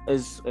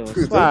is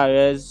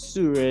Suarez,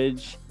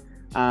 Surridge,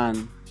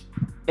 and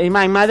in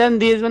my modern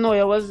days when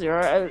I was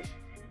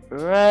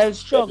real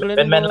struggling.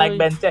 When men like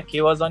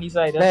Benteke was on the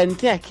side.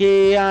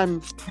 Benteke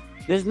and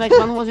this next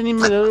man was in the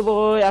middle,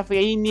 boy. I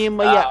forget his name,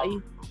 but yeah,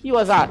 he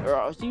was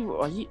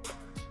he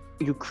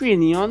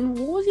Ukrainian.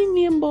 What was his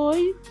name,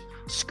 boy?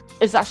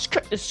 Is that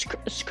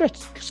Skirtle?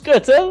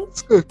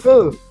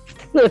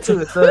 What's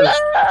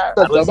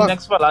the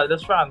next fella?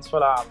 This France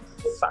fella,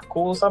 Sacco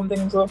or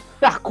something, so.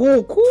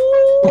 Sacco,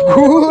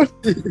 Good.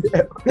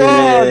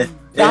 God,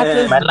 that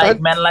is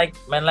Men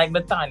like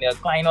Nathaniel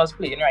Klein was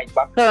playing right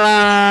back.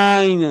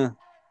 Klein.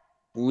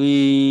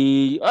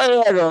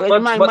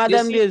 But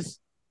madam is.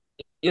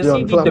 You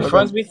see the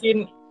difference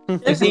between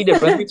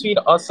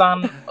us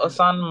and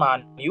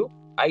Man U.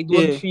 I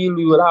don't feel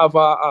we will have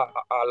a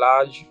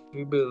large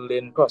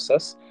rebuilding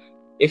process.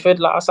 If it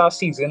lasts a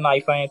season, I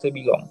find it to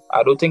be long.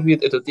 I don't think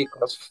it will take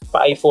us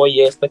 5-4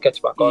 years to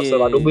catch back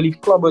ourselves. I don't believe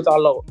club would not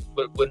allow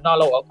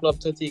a club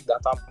to take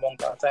that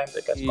amount of time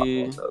to catch back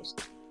ourselves.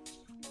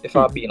 If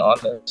I'm being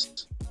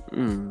honest.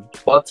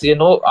 But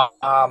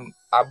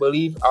I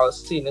believe I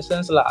was saying this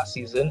since last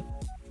season.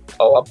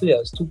 Our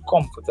players too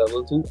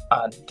comfortable too,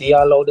 and they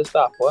allow the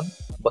stuff on.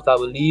 But I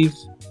believe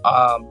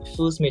the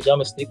first major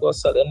mistake was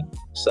selling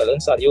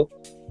Sadio.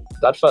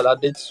 That fella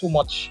did so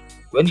much.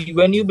 When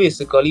you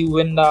basically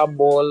win that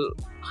ball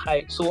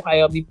so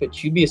high up the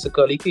pitch, you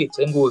basically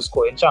creating goal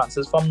scoring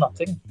chances from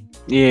nothing.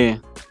 Yeah.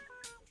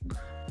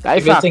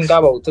 If you think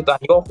about it, and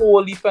your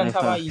whole defense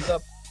have a ease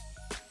up.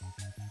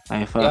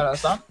 You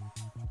understand?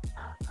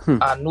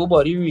 And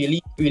nobody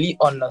really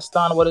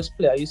understand what this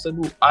player used to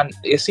do. And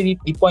you see,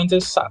 the point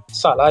is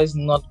Salah is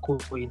not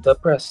going to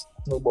press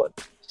nobody.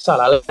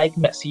 Salah, like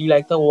Messi,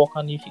 like to walk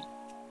on the field.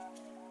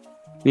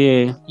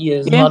 Yeah. He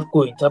is not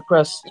going to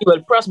press. He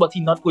will press, but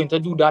he's not going to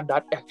do that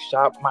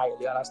extra mile.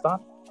 You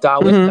understand?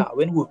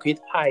 Darwin work it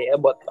higher,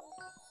 but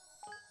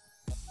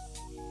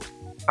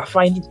I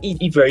find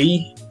it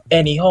very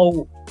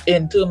anyhow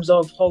in terms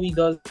of how he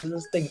does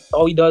this thing,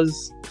 how he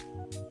does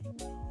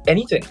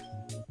anything.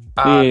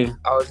 And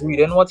I was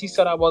reading what he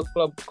said about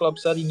club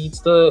said he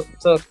needs to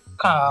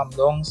calm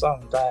down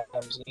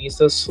sometimes. He needs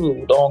to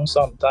slow down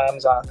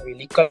sometimes and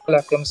really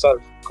collect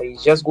himself. Because he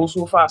just goes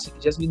so fast, he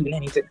just be doing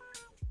anything.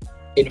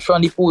 In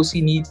front of the post,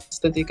 he needs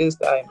to take his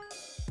time.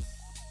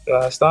 You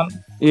understand?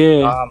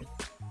 Yeah.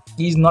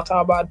 He's not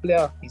a bad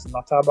player. He's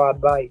not a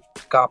bad buy.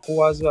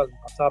 Capo as well,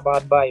 not a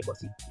bad buy. But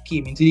he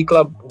came into the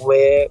club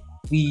where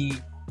we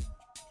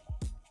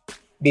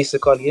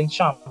basically in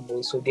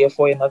shambles. So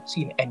therefore, you're not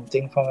seeing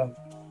anything from him.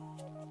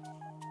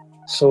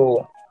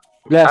 So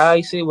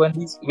I say when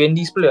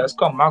these players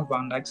come back,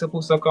 Van Dijk's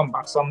supposed to come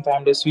back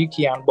sometime this week.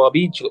 He and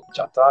Bobby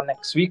Jota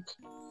next week,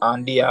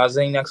 and the others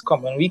in the next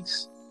coming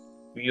weeks.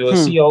 We will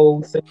see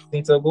how things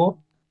need to go.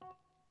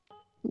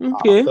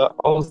 Okay.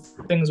 How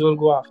things will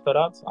go after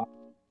that.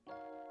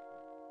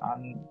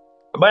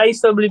 But I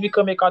still believe we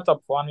can make a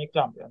top 4 and make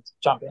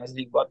Champions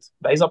League, but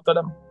that is up to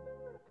them.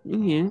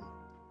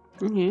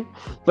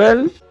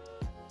 Well,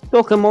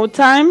 talking about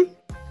time.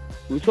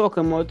 We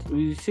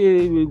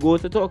say we go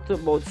to talk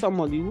about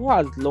somebody who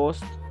has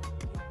lost.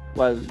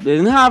 Well, they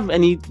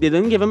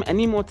didn't give him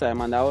any more time,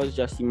 and that was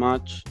Jesse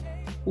March,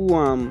 who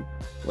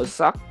was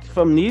sacked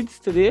from Leeds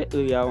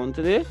earlier on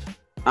today.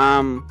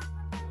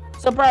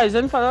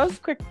 Surprising for us,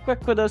 quick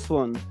for this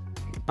one.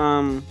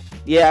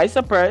 I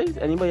surprised.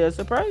 Anybody else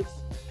surprised?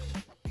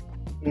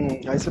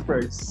 I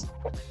surprised.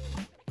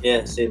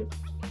 Yeah, same.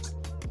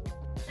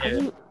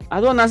 I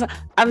don't understand.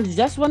 And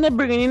just when they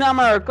bring in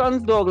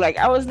Americans, dog, like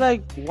I was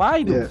like, why?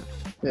 Yeah,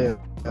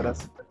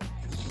 that's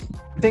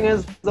the thing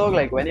is, dog,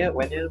 like when you're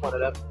one of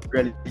them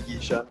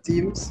relegation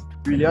teams,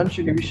 really and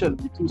truly we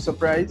shouldn't be too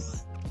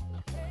surprised.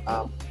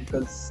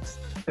 Because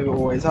they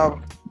always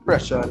have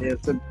pressure on you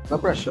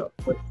not pressure,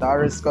 but that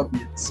risk of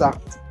being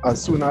sacked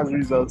as soon as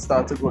results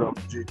start to go down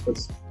the drain.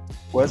 Because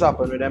what's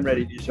happened with them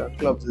relegation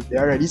clubs is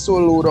they're already so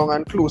low down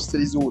and close to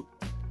the zone.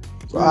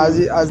 So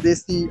as they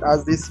see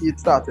it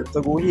starting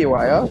to go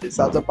haywire, they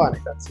start to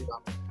panic and say,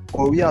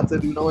 all we have to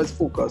do now is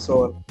focus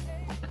on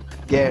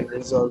getting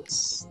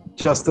results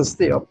just to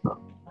stay up now.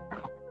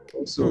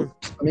 So,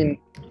 I mean,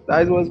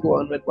 that is what's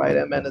going on with why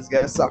them men is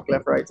getting sacked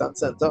left, right, and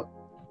center.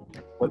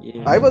 But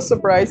I was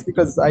surprised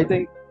because I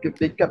think if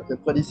they kept it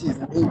for the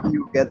season, maybe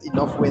you get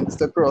enough wins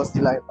to cross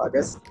the line. I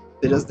guess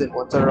They just didn't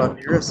want to run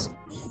the risk.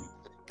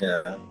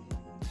 Yeah.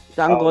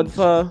 Thank God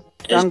for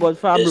it's-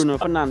 Bruno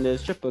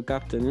Fernandes, triple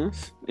captain,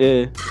 yes?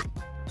 Yeah.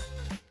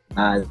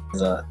 Nah,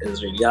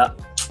 it's really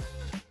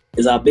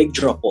it's a big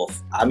drop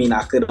off. I mean,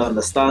 I could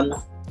understand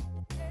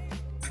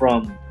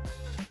from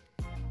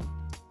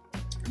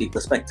the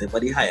perspective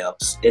of the high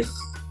ups if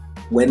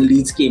when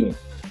Leeds came in,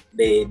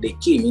 they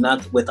came in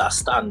with a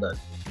standard.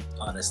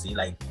 Honestly,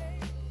 like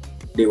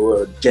they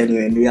were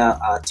genuinely a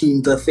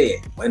team to fear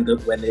when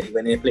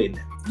they played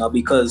them. Not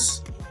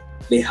because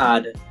they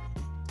had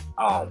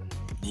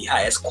the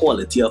highest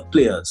quality of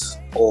players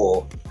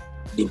or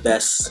the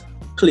best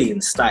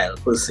playing style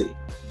per se,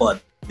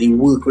 but the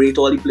work rate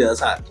all the players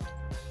had.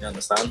 You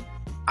understand?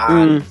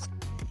 And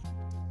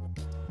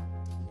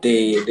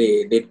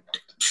they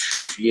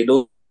you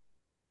don't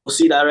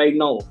see that right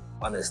now,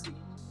 honestly.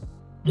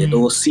 You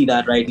don't see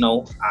that right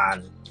now,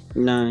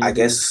 and I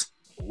guess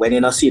when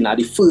you're not seeing that,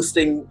 the first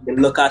thing you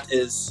look at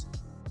is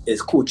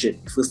coaching.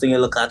 The first thing you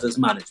look at is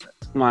management.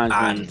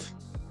 And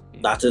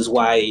that is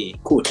why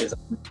coaches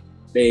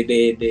they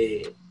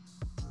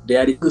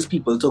are the first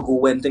people to go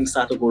when things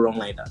start to go wrong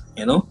like that,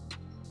 you know?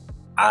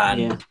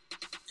 And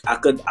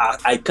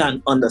I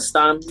can't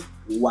understand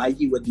why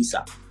he would be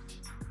sacked.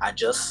 I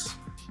just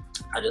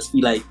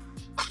feel like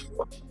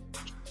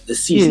the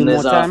season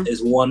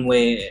is one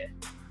where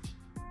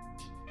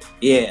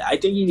I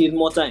think he needs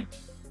more time.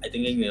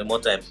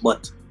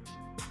 But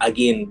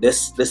again,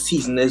 this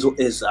season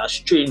is a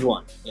strange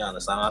one. You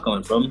understand where I'm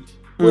coming from?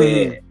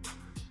 Where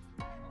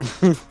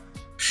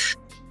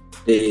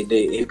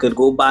it could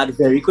go bad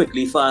very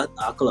quickly for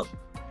our club.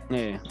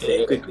 Yeah.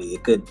 Very quickly.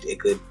 It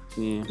could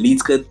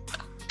Leeds could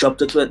drop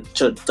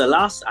to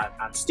last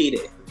and stay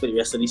there for the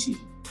rest of the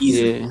season.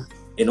 Easily. Yeah.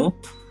 You know?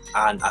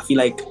 And I feel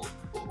like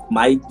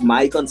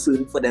my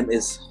concern for them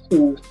is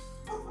who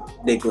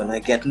they're gonna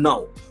get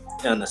now.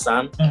 You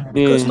understand?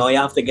 Because now you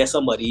have to get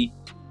somebody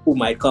who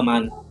might come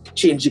and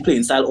change the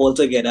playing style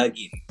altogether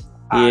again.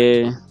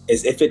 And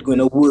as if it's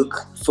gonna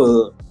work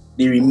for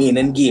the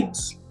remaining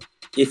games.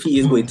 If he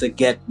is going to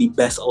get the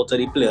best out of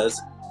the players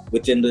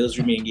within those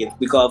remaining games.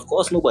 Because of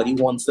course nobody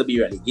wants to be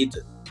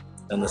relegated.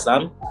 You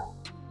understand?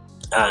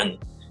 And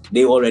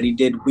they already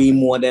did way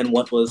more than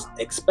what was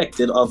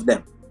expected of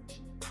them.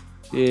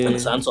 You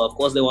understand? So of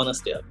course they want to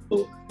stay up.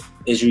 So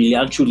it's really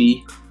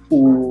actually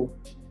who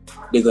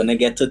they're gonna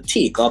get to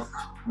take up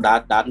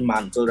that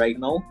mantle right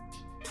now.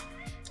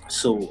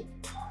 So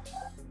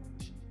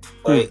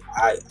I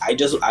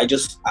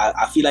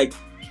feel like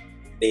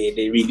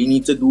they really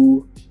need to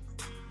do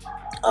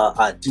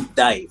a deep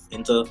dive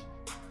into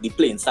the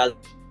playing style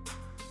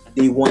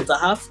they want to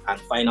have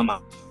and find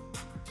a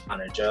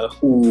manager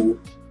who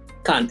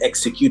can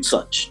execute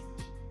such.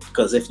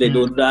 Because if they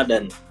do that,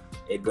 then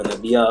it's gonna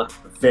be a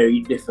very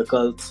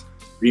difficult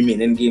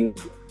remaining game.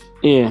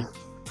 Yeah.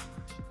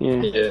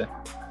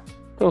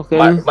 Okay.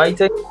 My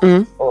thing.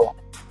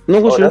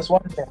 That's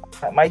one thing.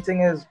 My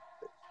thing is,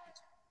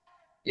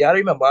 I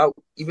remember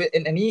even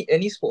in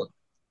any sport,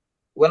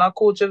 when a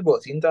coach is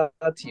brought into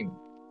a team,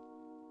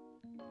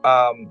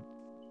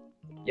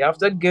 you have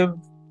to give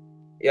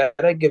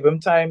him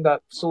time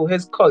so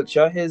his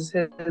culture, his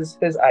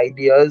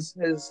ideas,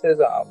 his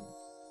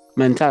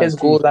mentality, his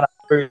goals and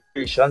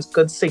aspirations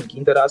could sink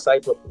into that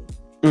side properly.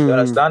 You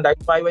understand?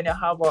 That's why when you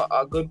have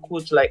a good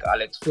coach like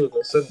Alex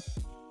Ferguson,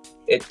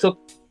 it took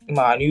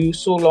Man U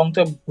so long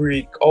to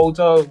break out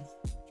of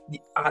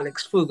the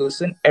Alex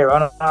Ferguson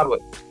era.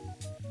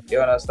 You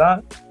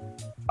understand?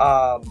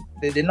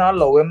 They did not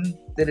allow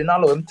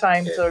him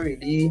time to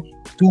really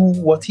do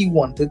what he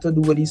wanted to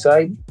do with his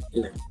side,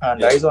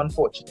 and that is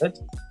unfortunate.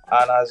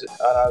 And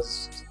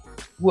as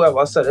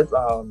whoever said it,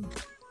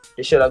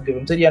 they should have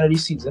given him to the end of the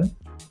season.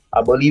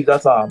 I believe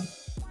that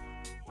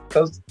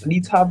because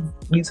Leeds have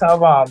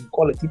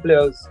quality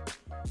players.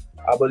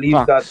 I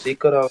believe that they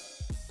could have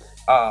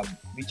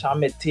reached a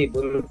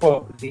mid-table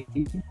probably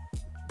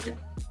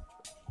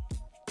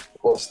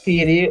or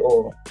stay there,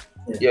 or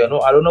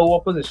I don't know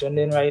what position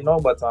they're in right now,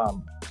 but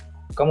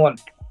come on.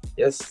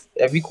 Yes,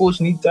 every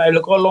coach needs time.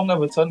 Look how long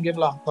Everton give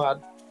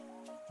Lampard.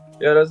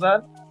 You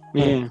understand?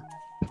 Yeah.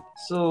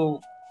 So,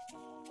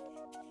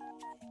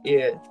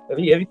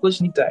 every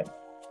coach needs time.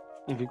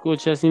 Every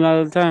coach has need a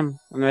little time.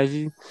 And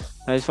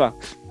that's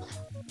facts.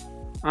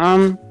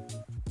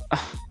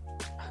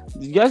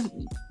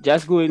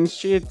 Just going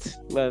straight,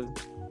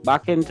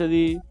 back into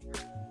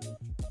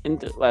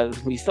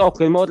we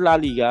talking about La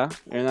Liga.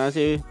 And I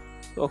say,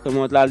 talking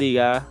about La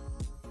Liga,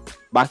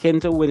 back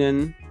into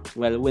winning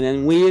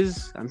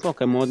ways. I'm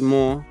talking about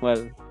more,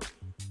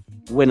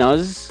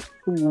 winners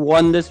who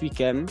won this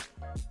weekend.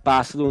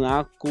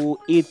 Barcelona go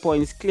 8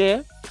 points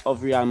clear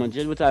of Real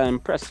Madrid with an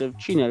impressive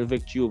 3-0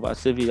 victory over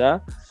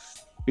Sevilla.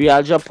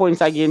 Real drop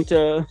points again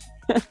to,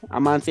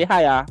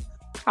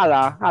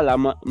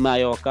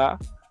 Mallorca,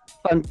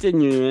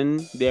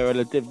 continuing their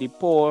relatively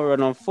poor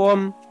run of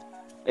form.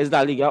 Is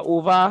La Liga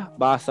over?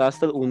 Barca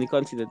still only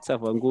conceded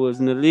 7 goals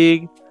in the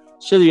league.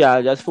 Should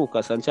Real just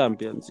focus on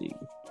Champions League?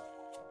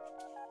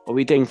 What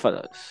we think,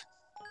 fellas?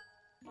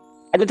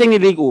 I don't think the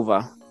league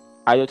over.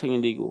 I don't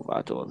think they go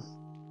at all.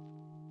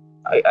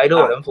 I don't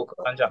want them focus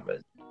on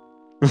Champions.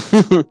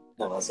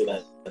 No, I see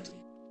that.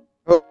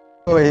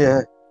 Oh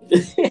yeah.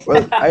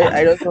 Well,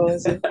 I just want to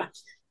say.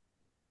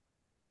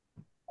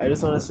 I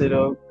just want to say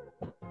though,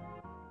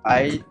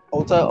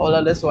 out of all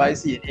of this what I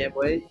see in here,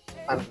 boy,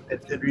 and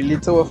it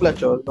relates to what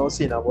Fletcher was now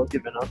saying about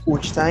giving a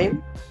coach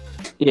time,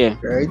 Yeah.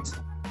 right?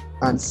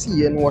 And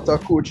seeing what a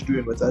coach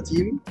doing with a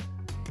team.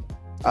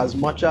 As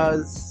much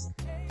as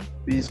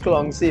these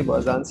Clong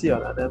Sabres and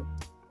Sion and them,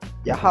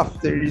 you have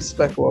to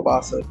respect what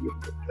Barca do.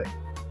 Like,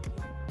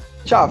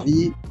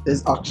 Xavi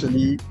is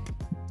actually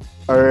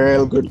a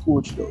real good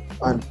coach though.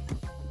 And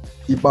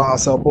the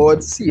Barca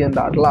board, seeing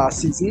that last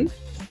season,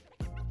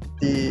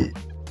 they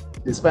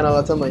spent a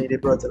lot of money, they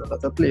brought in a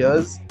lot of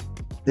players.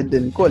 They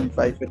didn't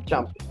qualify for the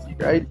Champions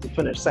League, right? They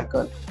finished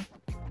second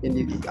in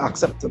the league,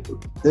 acceptable.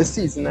 This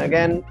season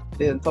again,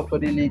 they're on top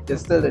of the league, they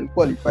still didn't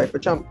qualify for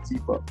Champions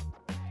League, but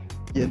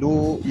you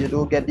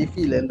don't get the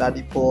feeling that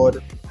the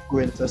board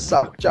going to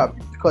sack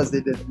Xavi because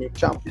they didn't make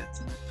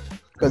Champions League.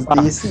 Because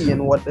they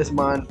seeing what this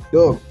man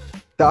do.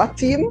 That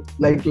team,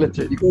 like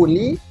literally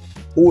only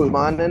old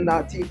man in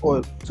that team,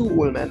 or two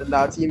old men in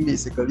that team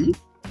basically,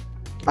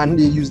 and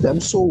they use them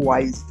so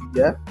wisely,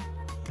 yeah,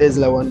 is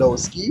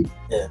Lewandowski,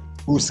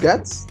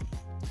 Busquets,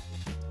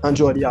 and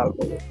Jordi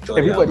Alba.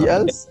 Everybody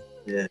else,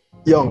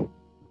 young.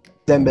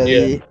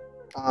 Dembele,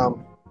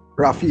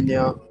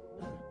 Rafinha,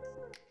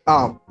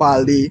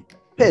 Balde,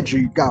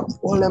 Pedri, Gabs,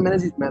 all them men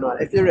is men.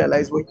 If you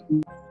realize what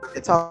you do,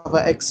 it's have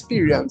an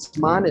experienced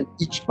man in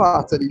each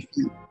part of the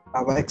field.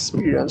 Have an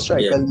experienced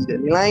striker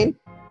leading the line,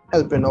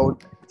 helping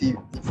out the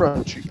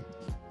front three.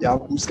 You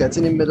have Busquets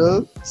in the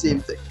middle, same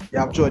thing. You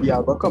have Jordi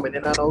Alba coming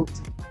in and out.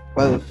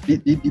 Well,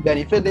 the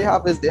benefit they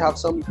have is they have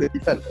some good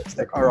defenders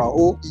like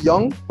Araujo,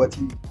 young, but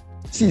he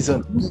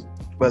seasoned.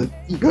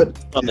 He good.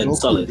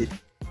 Solid.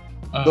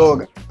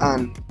 Dog,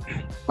 and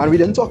we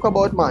didn't talk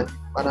about Man,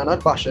 and I'm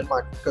not bashing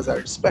Man because I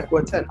respect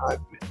what Ten Hag.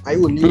 I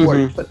only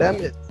worry for them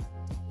is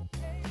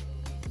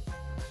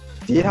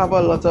they have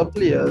a lot of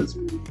players.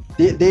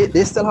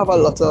 They still have a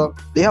lot of.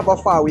 They have a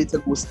far way to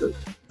go still.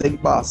 I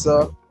think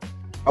Barca.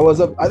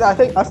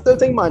 I still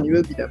think Man U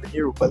will be them in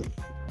Europa,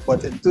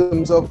 but in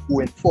terms of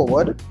going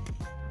forward,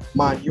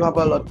 Man U have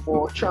a lot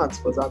more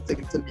transfers I'm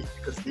thinking to make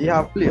because they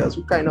have players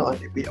who kind of on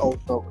their way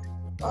out now.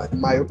 In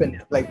my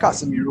opinion, like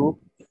Casemiro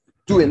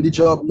doing the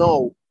job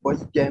now, but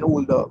he's getting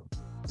older.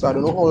 So I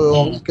don't know how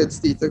long he could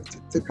stay to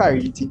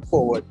carry the team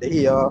forward. The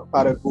here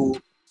had to go.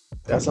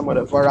 There's some of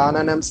the Varane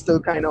and them still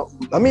kind of.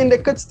 I mean, they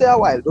could stay a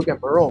while. Don't get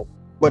me wrong,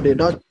 but they're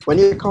not. When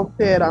you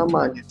compare that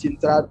Man U team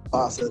to that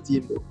Barca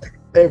team, though, like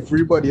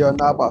everybody on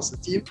that Barca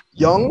team,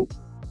 young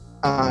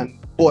and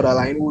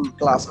borderline world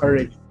class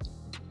already.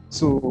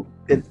 So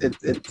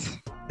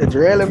it's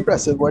really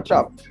impressive what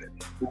Xavi did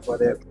over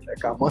there.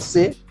 Like I must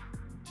say,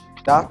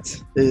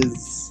 that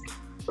is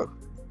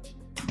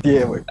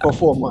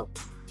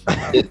performance.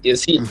 you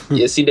see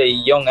the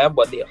young,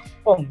 but they're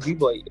hungry,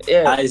 boy.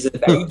 Yeah, Is it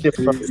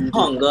different.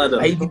 hunger though?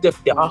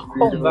 They are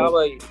hungry,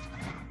 boy.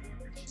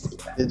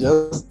 They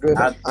just good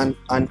and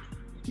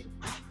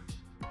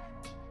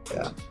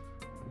yeah.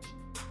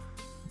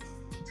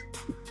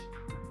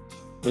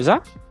 What's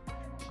that?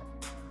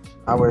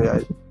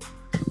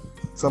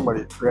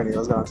 Somebody, Rennie,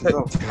 was gonna say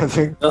something. I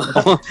think.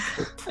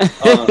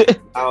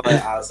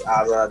 As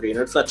agreeing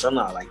with Fletcher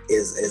now, like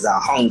is a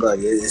hunger.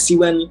 You see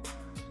when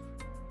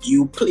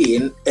you play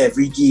in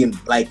every game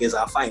like it's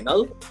a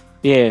final.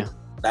 Yeah.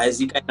 That is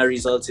the kind of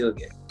result you'll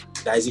get.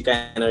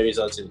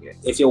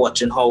 If you're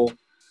watching how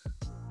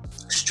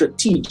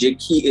strategic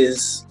he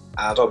is,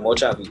 I'm talking about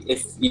Xavi.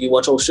 If you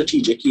watch how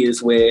strategic he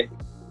is, where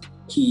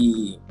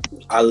he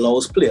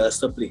allows players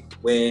to play,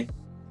 where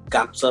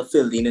gaps are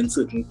filled in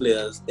certain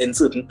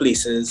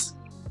places,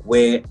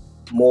 where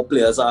more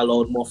players are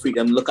allowed more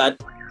freedom. Look at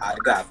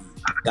Gavi.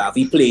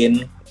 Gavi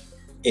playing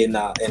in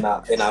a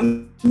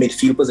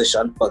midfield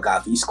position, but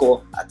Gavi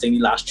scored, I think,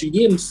 the last 3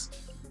 games.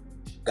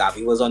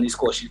 Gavi was on the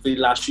score sheet for the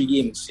last 3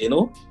 games, you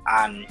know?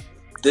 And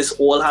this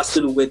all has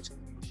to do with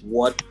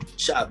what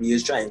Xavi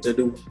is trying to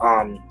do.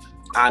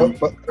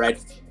 Right.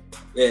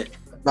 Yeah.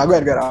 Now go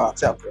ahead,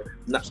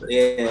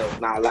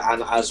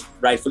 and as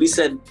rightfully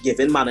said,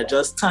 giving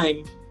managers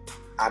time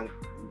and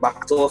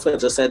back to what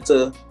Fletcher said,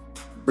 to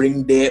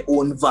bring their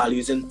own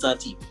values into a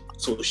team.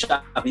 So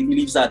Xavi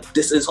believes that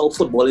this is how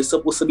football is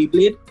supposed to be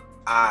played,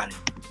 and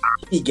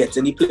he gets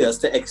any players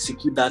to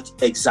execute that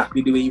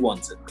exactly the way he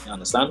wants it. You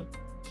understand?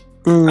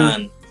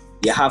 And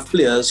you have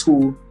players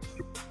who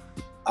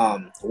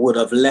would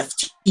have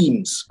left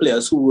teams,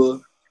 players who were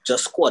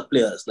just squad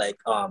players, like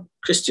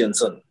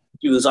Christensen.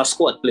 He was a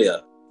squad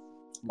player,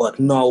 but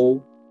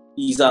now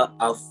he's a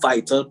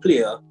vital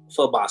player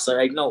for Barca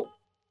right now.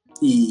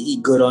 He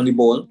good on the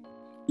ball.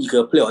 He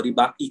can play on the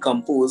back. He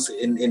compose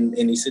in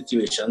any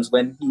situations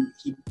when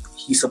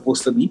he's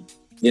supposed to be,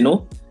 you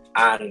know.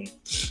 And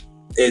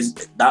is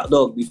that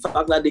dog? The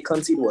fact that they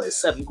conceded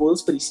 7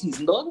 goals for the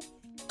season, dog.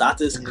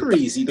 That is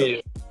crazy,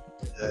 dog.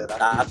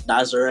 Yeah,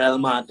 that's real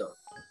mad, dog.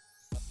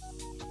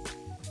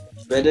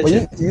 Well,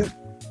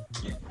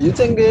 You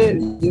think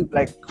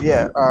like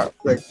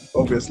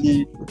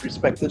obviously with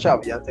respect to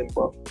Xavi and thing,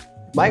 but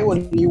my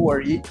only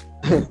worry,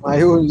 is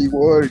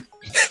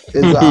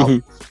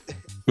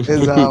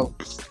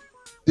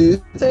do you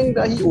think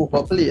that he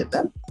overplayed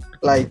them?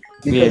 Like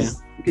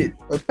because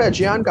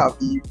Pedri and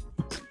Gavi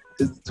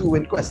is the two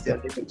in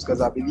question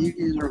because I believe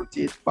he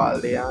rotate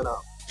Balde and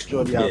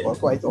Jordi Alba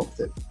quite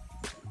often.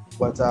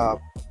 But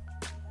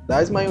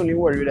that is my only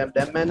worry with them.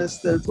 Them men is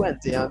still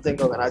 20 and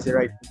think of, and as you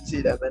right, you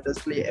see them men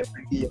just play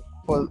every game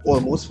for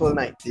almost full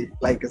 90,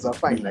 like it's a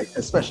fine, like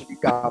especially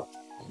Gav.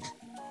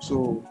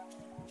 So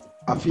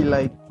I feel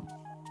like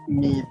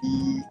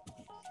maybe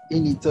he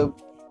need to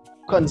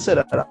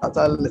consider that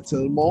a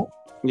little more.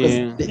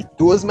 Yeah.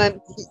 Those men,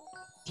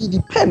 he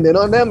depended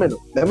on them, you know.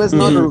 Them is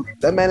not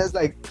them men is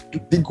like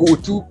the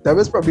go-to. Them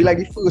is probably like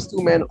the first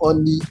two men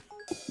on the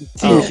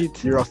team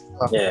sheet.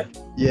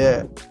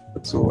 Yeah.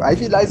 So I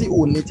feel like the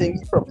only thing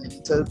he probably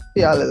needs to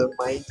pay a little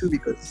mind to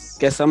because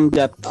get some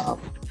depth. That's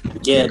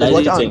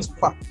the thing.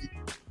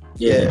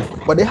 Yeah,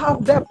 but they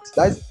have depth.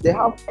 They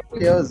have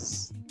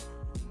players.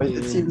 But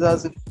it seems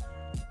as if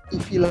he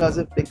feels as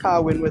if they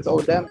can't win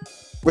without them.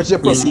 Which they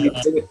probably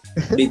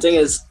the thing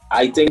is,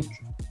 I think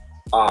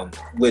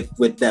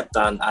with depth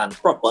and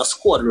proper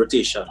squad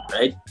rotation,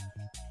 right?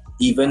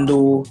 Even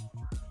though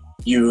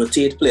you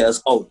rotate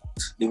players out,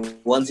 the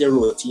ones you're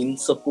rotating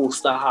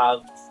supposed to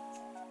have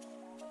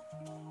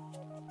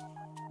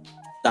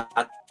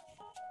that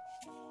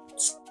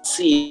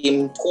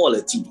same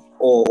quality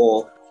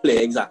or play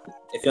exactly,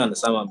 if you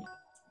understand what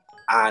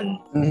I mean.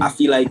 And I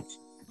feel like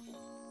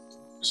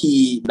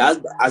as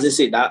I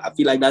said, that I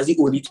feel like that's the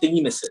only thing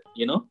he missing,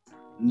 you know?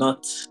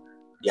 Not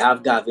you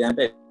have Gavi and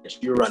Pedri,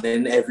 you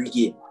running every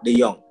game. They're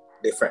young,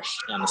 they're fresh,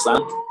 you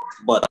understand?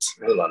 But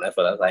hold on,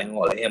 for that time,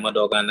 all him a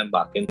dog and them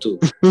back in too.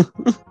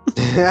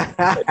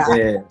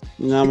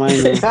 No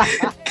mind.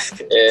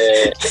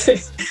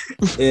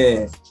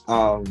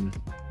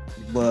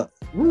 But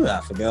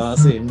I forget what I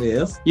was saying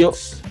there.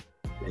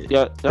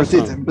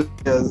 rotating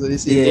players.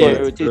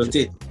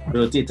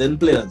 Rotating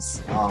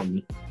players.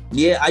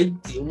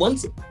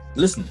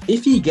 Listen,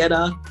 if he get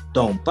a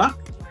down pack,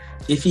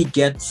 if he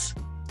gets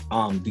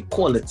the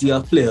quality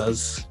of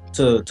players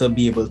to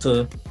be able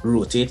to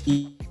rotate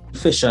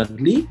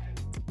efficiently,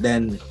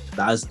 then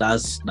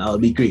that'll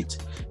be great.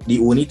 The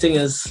only thing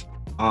is,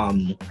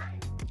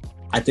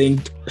 I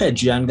think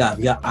Pedri and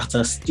Gavi are at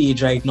a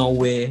stage right now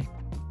where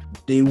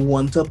they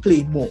want to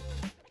play more.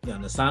 You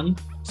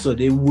understand? So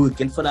they're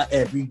working for that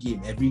every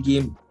game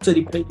to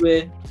the point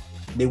where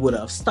they would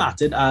have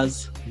started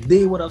as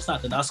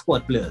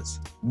squad players,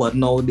 but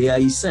now they are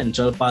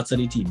essential parts of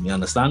the team. You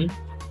understand?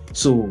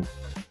 So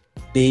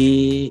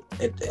I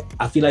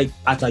feel like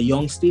at a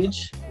young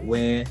stage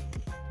where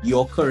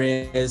your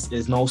career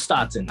is now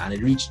starting and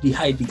it reached the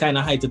kind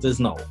of height it is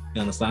now.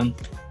 You understand?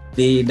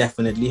 They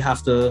definitely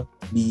have to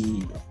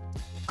be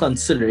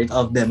considerate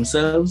of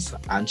themselves,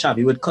 and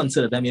Xavi would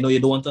consider them. You know, you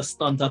don't want to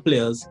stunt a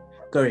player's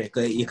career.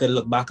 You could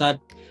look back at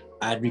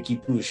Ricky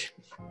Puig.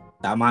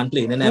 That man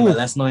playing in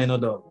MLS now, you know,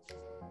 dog.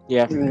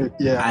 Yeah.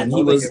 And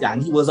he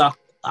was a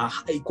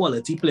high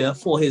quality player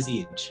for his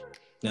age.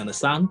 You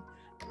understand?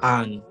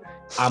 And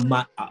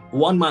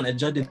one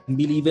manager didn't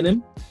believe in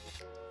him,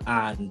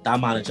 and that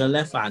manager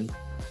left, and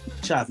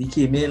Xavi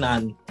came in,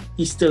 and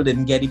he still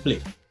didn't get the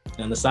play.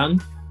 You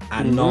understand?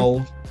 And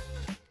now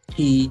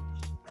the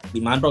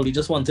man probably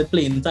just wanted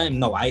playing time.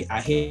 Now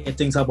I hear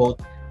things about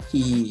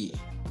he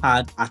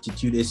had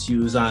attitude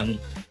issues and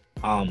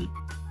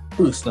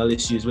personal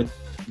issues with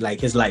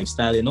like his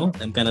lifestyle, you know,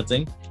 them kind of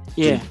thing.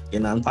 Yeah.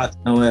 In and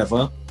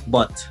whatever.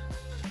 But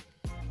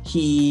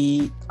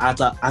he as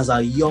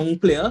a young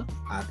player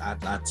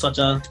at such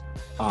a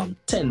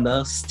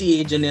tender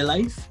stage in your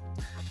life,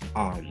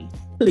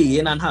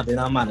 playing and having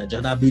a manager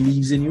that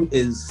believes in you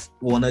is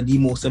one of the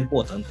most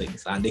important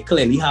things, and they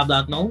clearly have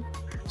that now.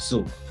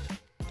 So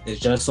it's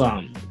just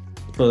for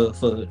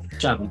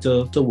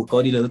Xavi to work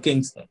out the little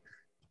kinks.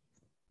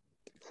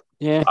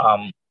 Yeah.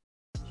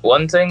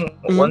 One thing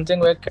we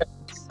can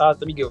start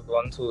to be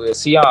given to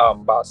is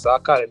Barca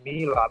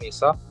Academy La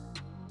Mesa.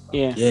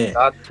 Yeah.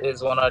 That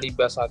is one of the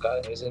best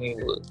academies in the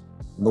world.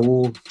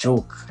 No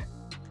joke.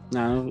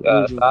 No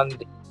joke.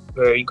 And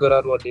very good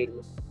at what they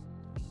do.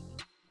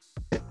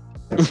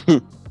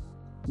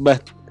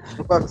 But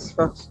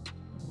Facts.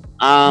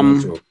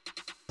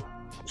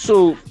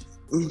 so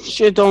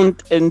shit on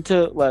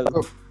into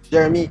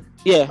Jeremy,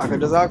 yeah, I can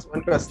just ask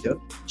one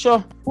question.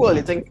 sure. Who do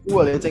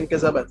you think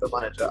is a better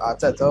manager,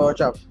 Arteta or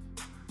Xavi?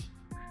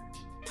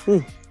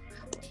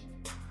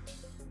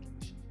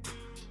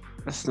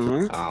 That's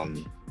not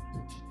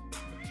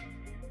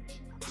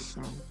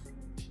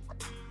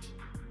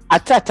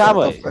Arteta,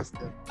 boy.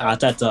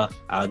 Arteta,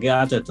 I'll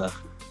get Arteta.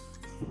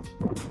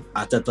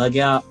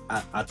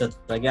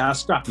 Arteta get a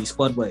scrappy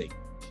squad, boy.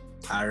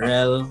 A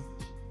real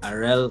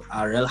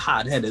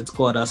hard-headed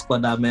squad, a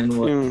squad that men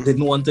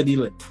didn't want to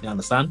deal with. You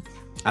understand?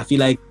 I feel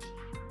like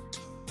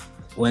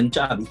when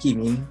Xavi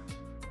came in,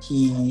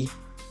 he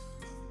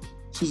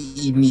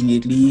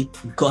immediately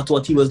got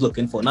what he was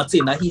looking for. Not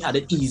saying that he had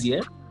it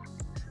easier,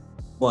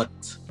 but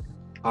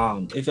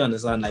if you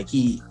understand, like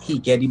he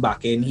get the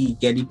back end, he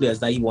get the players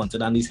that he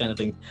wanted and these kind of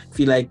things.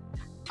 Feel like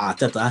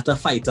Arteta had to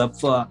fight up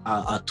for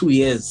 2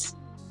 years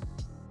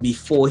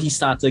before he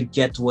started to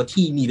get what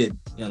he needed.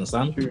 You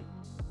understand?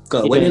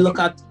 Because when you look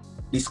at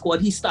the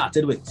squad he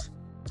started with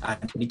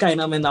and the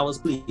kind of men that was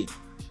playing,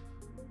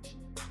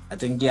 I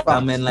think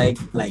men like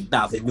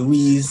David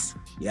Luiz,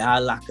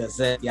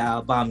 Lacazette,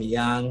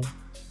 Aubameyang,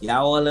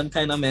 all them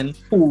kind of men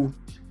who,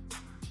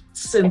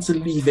 since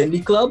leaving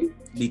the club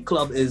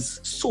is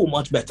so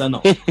much better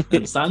now. You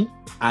understand?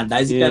 And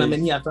that's the kind of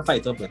men he had to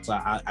fight up with. So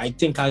I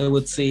think I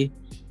would say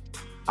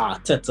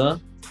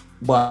Arteta,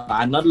 but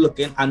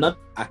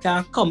I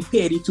can't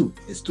compare the two.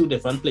 It's two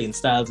different playing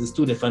styles, it's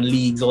two different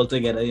leagues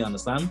altogether, you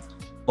understand?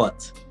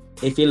 But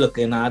if you're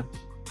looking at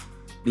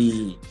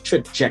the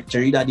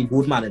trajectory that the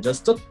both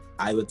managers took,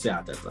 I would say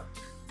Arteta.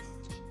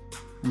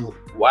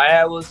 Why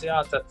I will say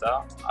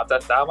Arteta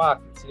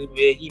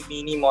where he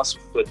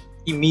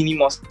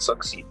must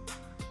succeed.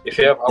 If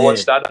you ever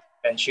watch that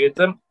and shoot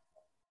him,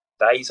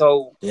 that is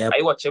how I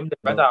watch him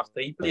different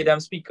after he played them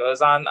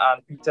speakers and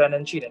pretend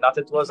and cheating that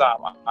it was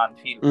and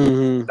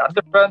feel. That's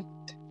different.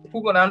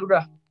 Who gonna do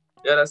that?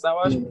 You understand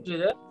what I'm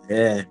saying?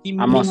 Yeah.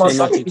 I must win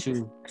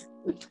attitude.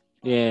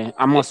 Yeah,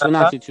 I must win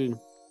attitude.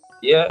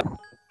 Yeah.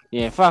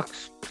 Yeah,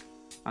 facts.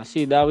 I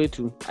see it that way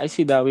too.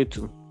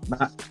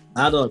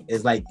 Dog,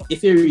 it's like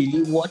if you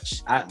really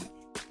watch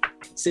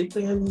same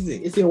thing as you say,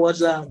 if you watch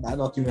that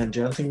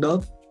documentary, I think,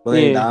 dog,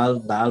 but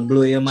that'll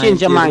blow your mind.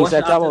 Change your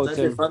mindset about it.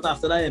 Different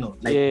after that, you know.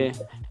 Like,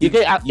 you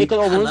could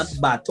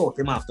almost bad talk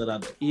him after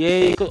that. Dog. Yeah,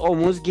 you could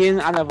almost gain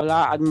a level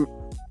of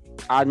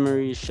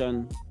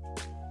admiration.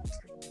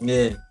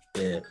 Yeah.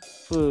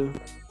 For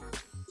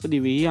the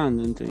way he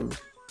handling things.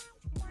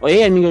 Oh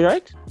yeah, me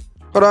right?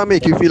 How do I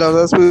make you feel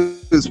as a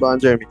Spurs fan,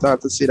 Jeremy? Time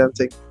to see them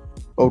thing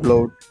out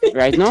loud.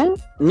 Right now?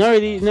 Not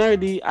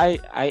really.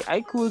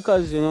 I cool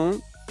because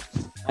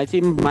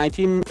my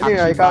team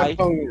actually buy.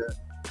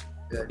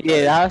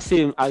 That's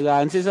him. I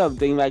can say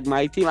something like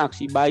my team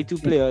actually buy 2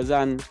 players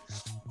and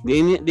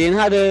they didn't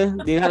have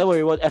to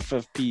worry about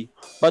FFP.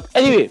 But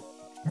anyway,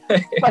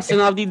 question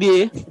of the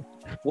day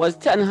was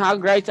Ten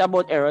Hag right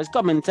about errors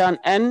coming to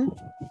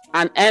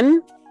an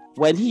end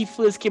when he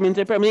first came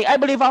into the Premier League? I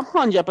believe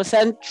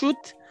 100%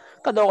 truth.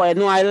 Because I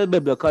know I'm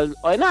biblical.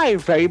 I know I'm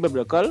very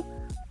biblical.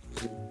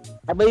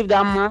 I believe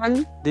that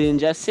man didn't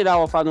just sit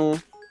off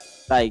and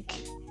like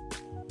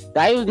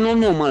that was no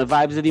normal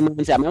vibes of the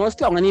man. I was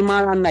talking to the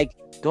man and like,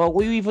 dog,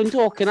 what are you even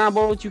talking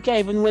about? You can't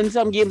even win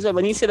some games.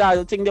 When he said that,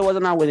 I think there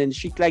wasn't a winning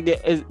streak like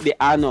they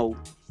are now.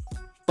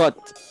 But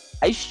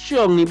I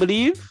strongly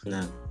believe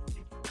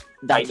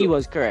that he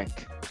was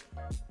correct.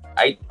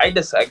 I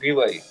disagree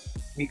with you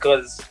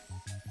because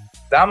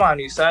that man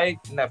you say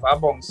never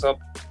bunks up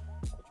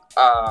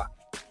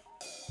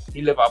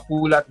the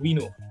Liverpool that we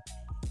know.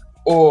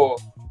 Or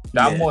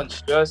that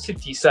monster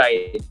City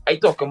side. I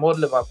talk about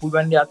Liverpool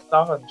when they are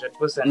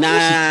 100%.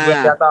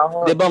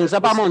 Nah, they bounce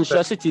up a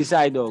monster City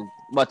side, dog.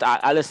 But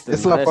I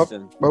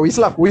listen. But we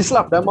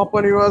slap them up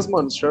when it was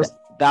monstrous.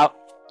 That's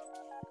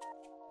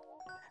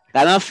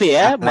not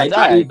fair. But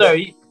I'm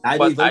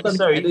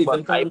sorry,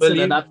 but I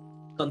believe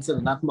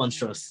consider that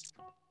monstrous.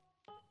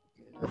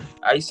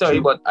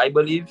 But I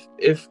believe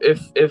if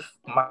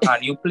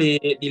man you play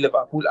the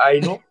Liverpool, I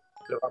know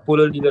Liverpool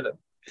will deal them.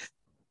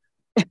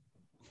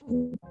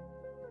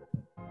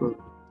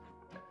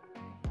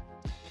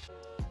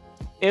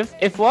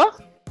 If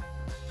what?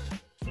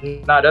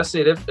 Nah, that's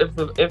it.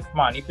 If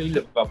man you play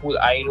Liverpool,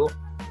 I know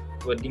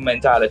with the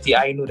mentality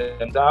I know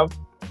them to have,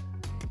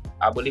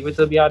 I believe it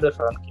will be a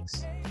different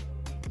case.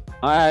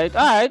 Alright.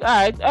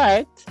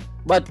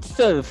 But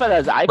still,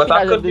 fellas, I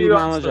believe the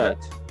man was right.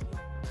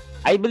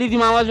 I believe the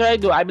man was right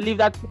though. I believe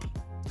that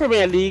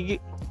Premier League,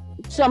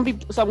 some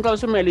clubs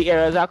Premier League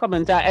errors are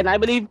coming to, and I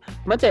believe,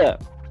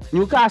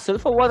 Newcastle,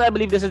 for what I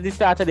believe this is the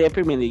start of their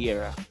Premier League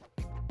era.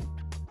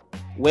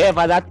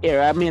 Wherever that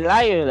era may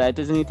lie, it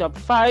is in the top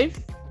 5.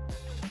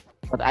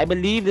 But I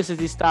believe this is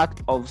the start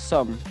of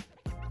some.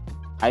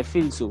 I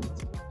feel so.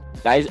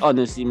 That is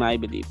honestly my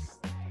belief.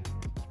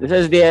 This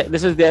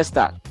is their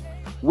start.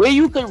 Where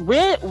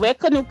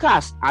can you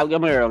cast? I'll get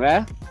me wrong,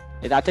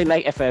 Is that thing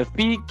like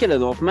FFP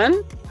killing off,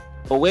 man?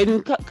 But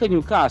when can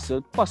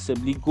Newcastle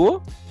possibly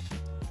go?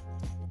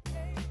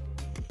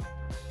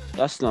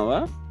 That's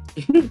not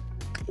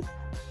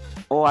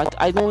Oh,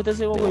 I know what to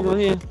say. What going on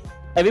here?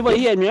 Everybody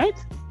hear me, right?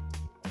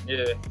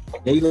 Yeah.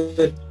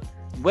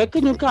 Where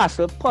can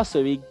Newcastle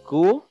possibly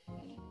go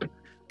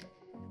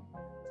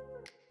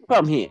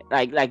from here?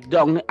 Like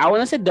down. I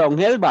want to say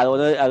downhill, but I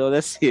don't want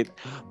to say it.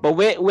 But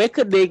where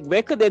could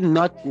they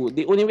not go?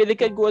 The only way they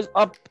can go is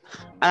up.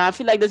 And I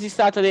feel like this is the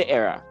start of the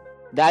era.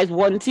 That is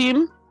one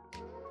team,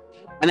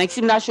 and next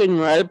team that showing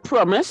real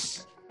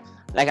promise.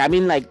 Like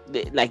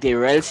they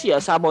real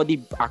serious about the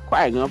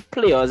acquiring of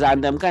players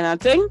and them kind of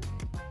thing.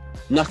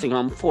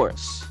 Nottingham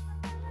Forest.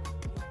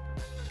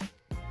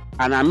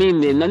 And I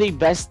mean, they're not the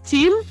best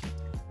team,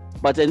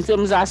 but in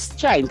terms of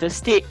trying to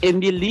stay in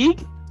the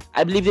league,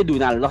 I believe they're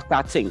doing a lot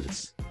of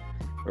things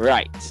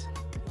right.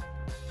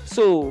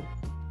 So,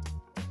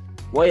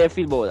 what you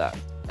feel about that?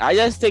 I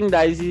just think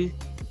that's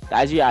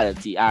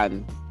reality,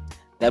 and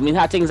I mean,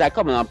 how things are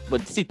coming up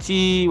with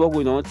City, what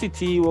going on with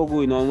City, what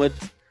going on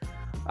with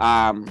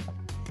oh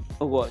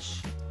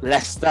gosh,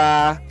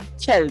 Leicester,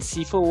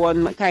 Chelsea for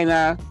one kind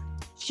of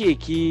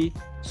shaky.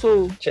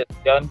 So Chelsea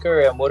and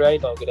career mode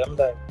right now, give them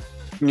time.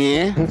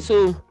 yeah.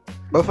 So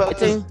But I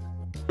think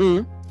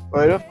I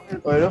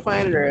don't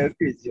find it real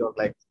crazy of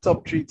like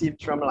top 3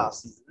 teams from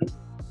last season.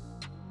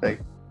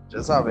 Like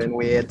just having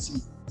weird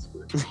seasons.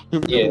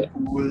 Yeah.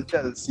 Liverpool,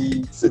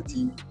 Chelsea,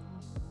 City,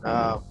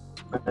 and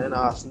then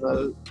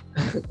Arsenal.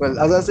 Well,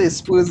 as I say,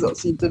 Spurs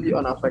seem to be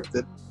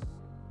unaffected.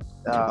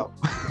 yeah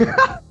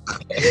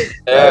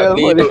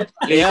boy.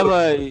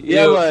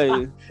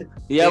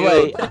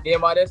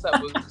 Name of this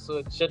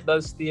episode, shit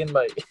does stay in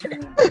by.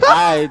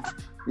 Alright.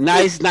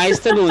 Nice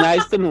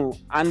to know.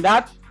 And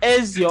that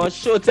is your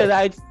show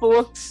tonight,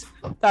 folks.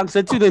 Thanks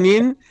for tuning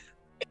in.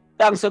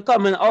 Thanks for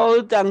coming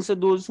out. Thanks to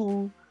those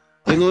who,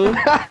 those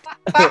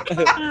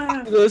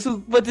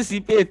who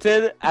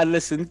participated and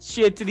listened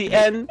straight to the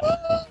end.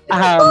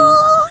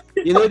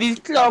 These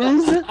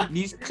clowns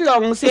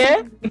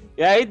here,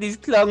 right? These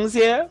clowns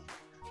here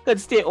could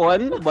stay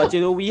on, but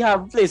we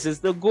have places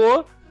to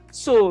go.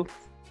 So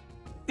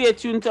stay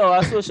tuned to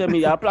our social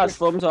media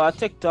platforms, our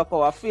TikTok,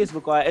 our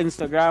Facebook, our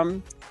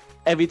Instagram.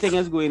 Everything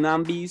is going to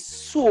be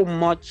so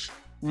much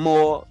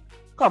more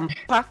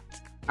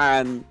compact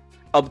and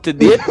up to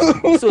date.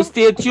 So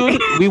stay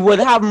tuned. We would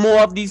have more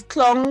of these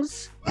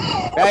clowns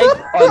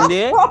right on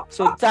there.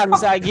 So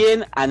thanks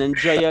again and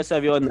enjoy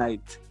yourself your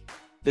night.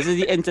 This is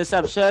the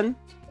Interception,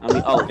 and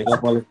we out.